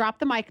 Okay, we dropped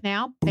the mic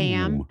now.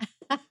 Bam.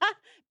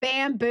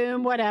 Bam,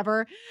 boom,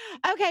 whatever.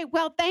 Okay,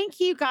 well,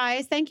 thank you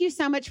guys. Thank you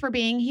so much for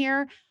being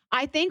here.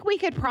 I think we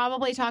could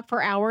probably talk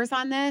for hours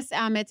on this.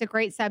 It's a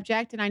great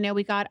subject, and I know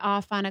we got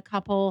off on a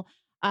couple,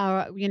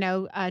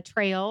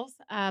 trails,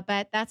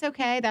 but that's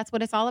okay. That's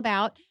what it's all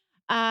about.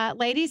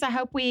 Ladies, I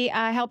hope we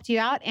helped you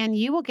out, and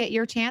you will get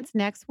your chance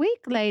next week,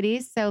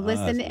 ladies. So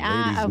listen,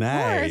 of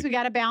course, we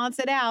got to balance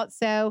it out.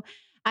 So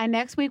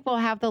next week, we'll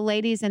have the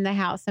ladies in the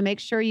house. So make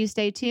sure you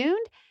stay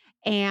tuned,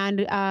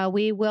 and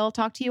we will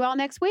talk to you all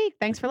next week.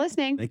 Thanks for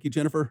listening. Thank you,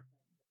 Jennifer.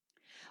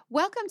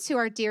 Welcome to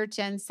our Dear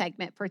Jen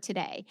segment for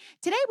today.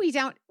 Today, we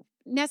don't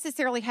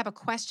necessarily have a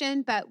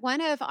question, but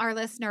one of our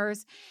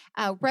listeners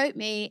wrote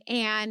me,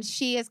 and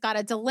she has got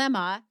a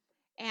dilemma.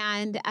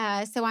 And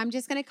so I'm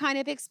just going to kind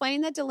of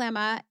explain the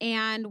dilemma,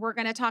 and we're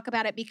going to talk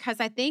about it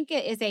because I think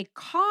it is a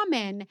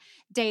common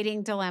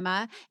dating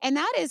dilemma. And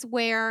that is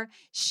where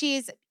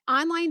she's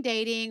online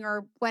dating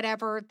or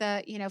whatever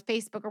the,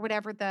 Facebook or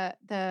whatever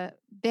the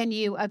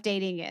venue of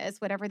dating is,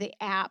 whatever the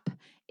app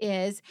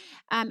is.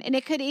 And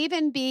it could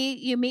even be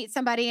you meet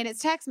somebody and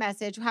it's text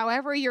message.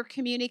 However, you're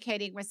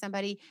communicating with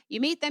somebody,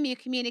 you meet them, you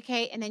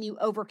communicate, and then you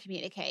over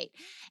communicate.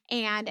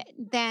 And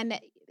then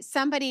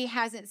somebody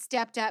hasn't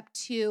stepped up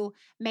to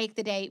make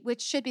the date,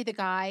 which should be the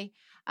guy.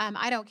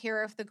 I don't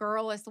care if the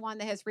girl is the one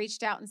that has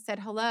reached out and said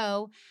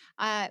hello.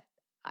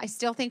 I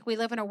still think we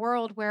live in a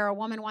world where a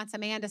woman wants a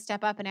man to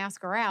step up and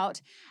ask her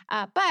out.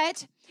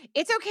 But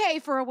it's okay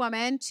for a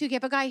woman to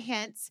give a guy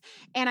hints.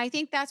 And I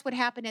think that's what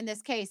happened in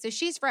this case. So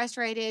she's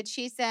frustrated.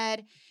 She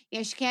said,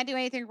 she can't do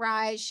anything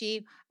right.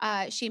 She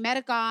met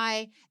a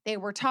guy. They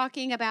were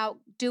talking about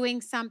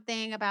doing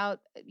something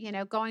about,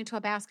 going to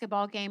a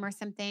basketball game or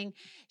something.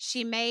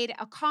 She made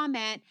a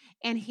comment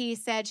and he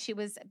said she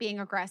was being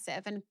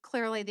aggressive. And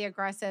clearly the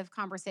aggressive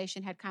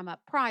conversation had come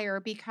up prior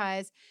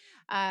because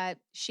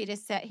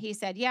he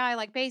said, yeah, I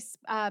like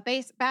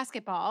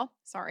basketball.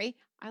 Sorry.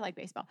 I like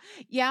baseball.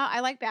 Yeah, I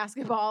like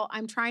basketball.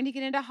 I'm trying to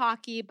get into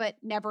hockey, but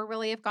never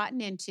really have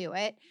gotten into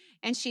it.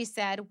 And she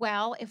said,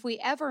 well, if we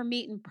ever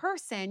meet in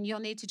person, you'll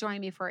need to join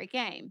me for a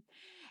game.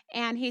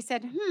 And he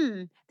said,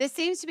 this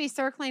seems to be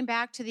circling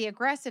back to the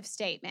aggressive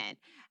statement,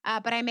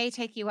 but I may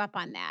take you up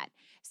on that.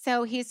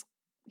 So he's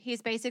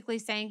basically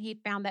saying he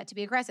found that to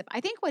be aggressive.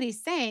 I think what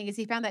he's saying is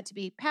he found that to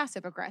be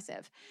passive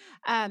aggressive,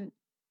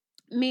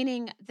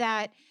 meaning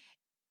that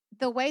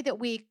the way that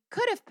we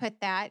could have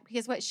put that,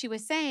 because what she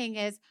was saying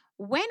is,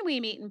 when we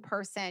meet in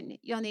person,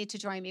 you'll need to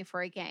join me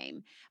for a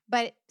game.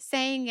 But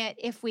saying it,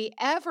 if we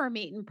ever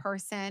meet in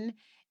person,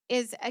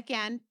 is,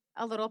 again,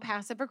 a little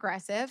passive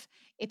aggressive.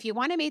 If you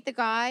want to meet the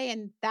guy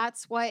and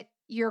that's what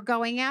you're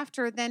going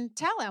after, then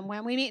tell him,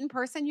 when we meet in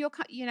person,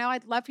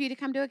 I'd love for you to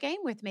come to a game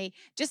with me.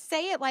 Just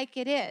say it like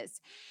it is.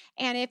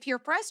 And if you're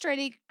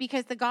frustrated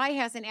because the guy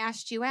hasn't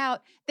asked you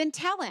out, then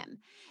tell him.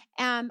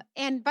 And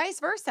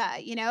vice versa.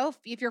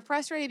 If you're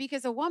frustrated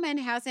because a woman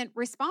hasn't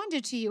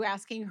responded to you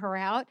asking her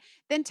out,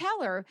 then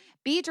tell her.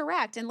 Be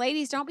direct. And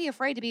ladies, don't be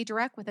afraid to be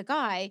direct with a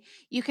guy.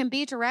 You can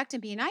be direct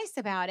and be nice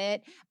about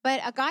it,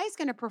 but a guy's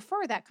going to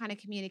prefer that kind of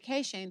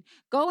communication.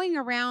 Going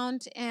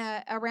around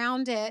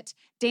it,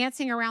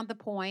 dancing around the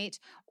point,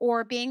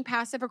 or being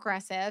passive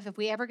aggressive, if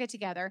we ever get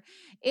together,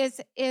 is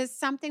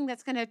something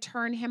that's going to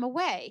turn him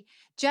away.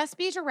 Just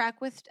be direct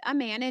with a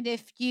man. And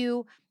if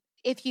you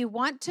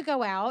want to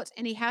go out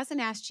and he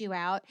hasn't asked you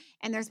out,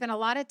 and there's been a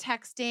lot of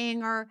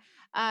texting or,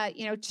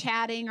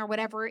 chatting or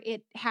whatever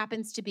it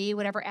happens to be,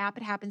 whatever app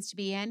it happens to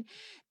be in,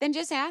 then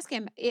just ask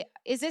him,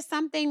 is this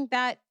something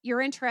that you're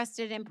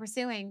interested in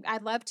pursuing?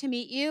 I'd love to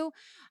meet you,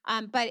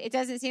 but it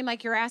doesn't seem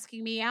like you're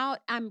asking me out.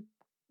 I'm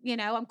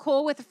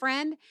cool with a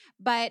friend,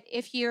 but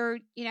if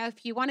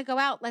if you want to go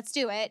out, let's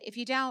do it. If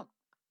you don't,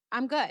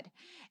 I'm good.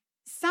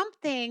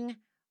 Something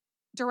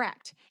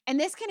direct. And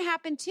this can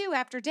happen too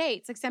after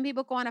dates. Like, some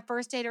people go on a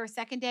first date or a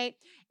second date,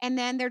 and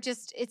then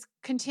it's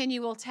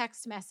continual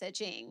text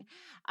messaging,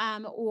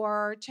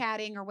 or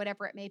chatting or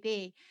whatever it may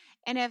be.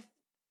 And if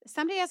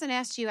somebody hasn't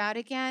asked you out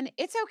again,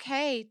 it's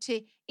okay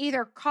to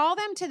either call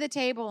them to the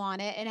table on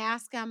it and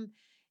ask them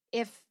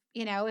if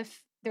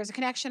there's a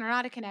connection or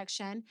not a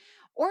connection,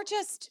 or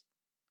just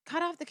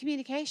cut off the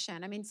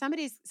communication. I mean,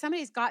 somebody's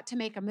got to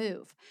make a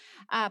move,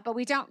 but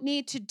we don't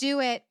need to do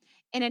it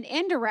in an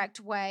indirect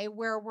way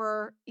where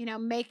we're,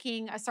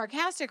 making a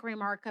sarcastic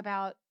remark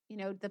about,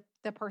 the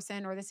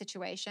person or the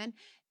situation.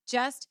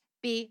 Just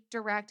be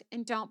direct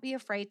and don't be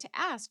afraid to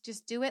ask.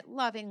 Just do it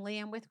lovingly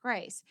and with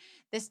grace.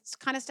 This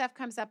kind of stuff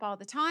comes up all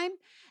the time,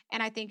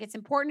 and I think it's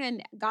important,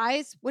 and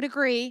guys would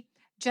agree,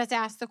 just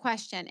ask the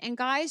question. And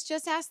guys,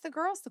 just ask the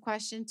girls the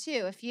question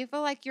too. If you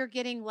feel like you're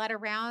getting led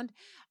around,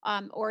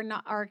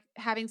 or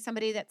having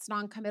somebody that's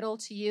non-committal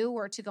to you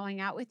or to going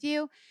out with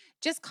you,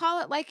 just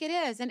call it like it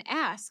is and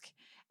ask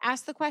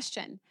the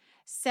question.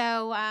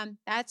 So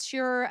that's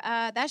your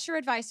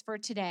advice for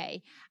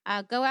today.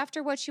 Go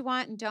after what you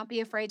want and don't be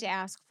afraid to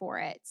ask for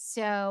it.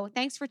 So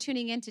thanks for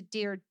tuning in to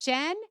Dear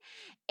Jen.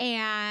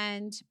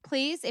 And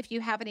please, if you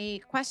have any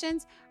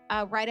questions,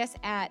 write us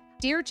at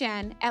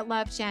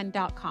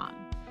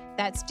dearjen@lovejen.com.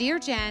 That's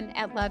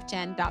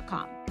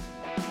dearjen@lovejen.com.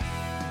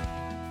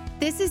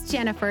 This is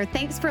Jennifer.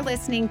 Thanks for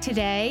listening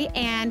today.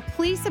 And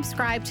please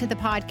subscribe to the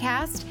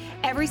podcast.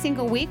 Every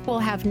single week, we'll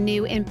have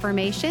new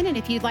information. And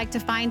if you'd like to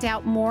find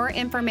out more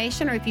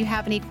information, or if you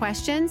have any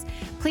questions,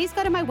 please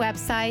go to my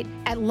website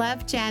at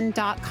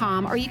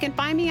lovejen.com, or you can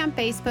find me on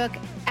Facebook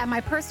at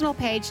my personal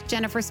page,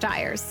 Jennifer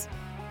Stiers.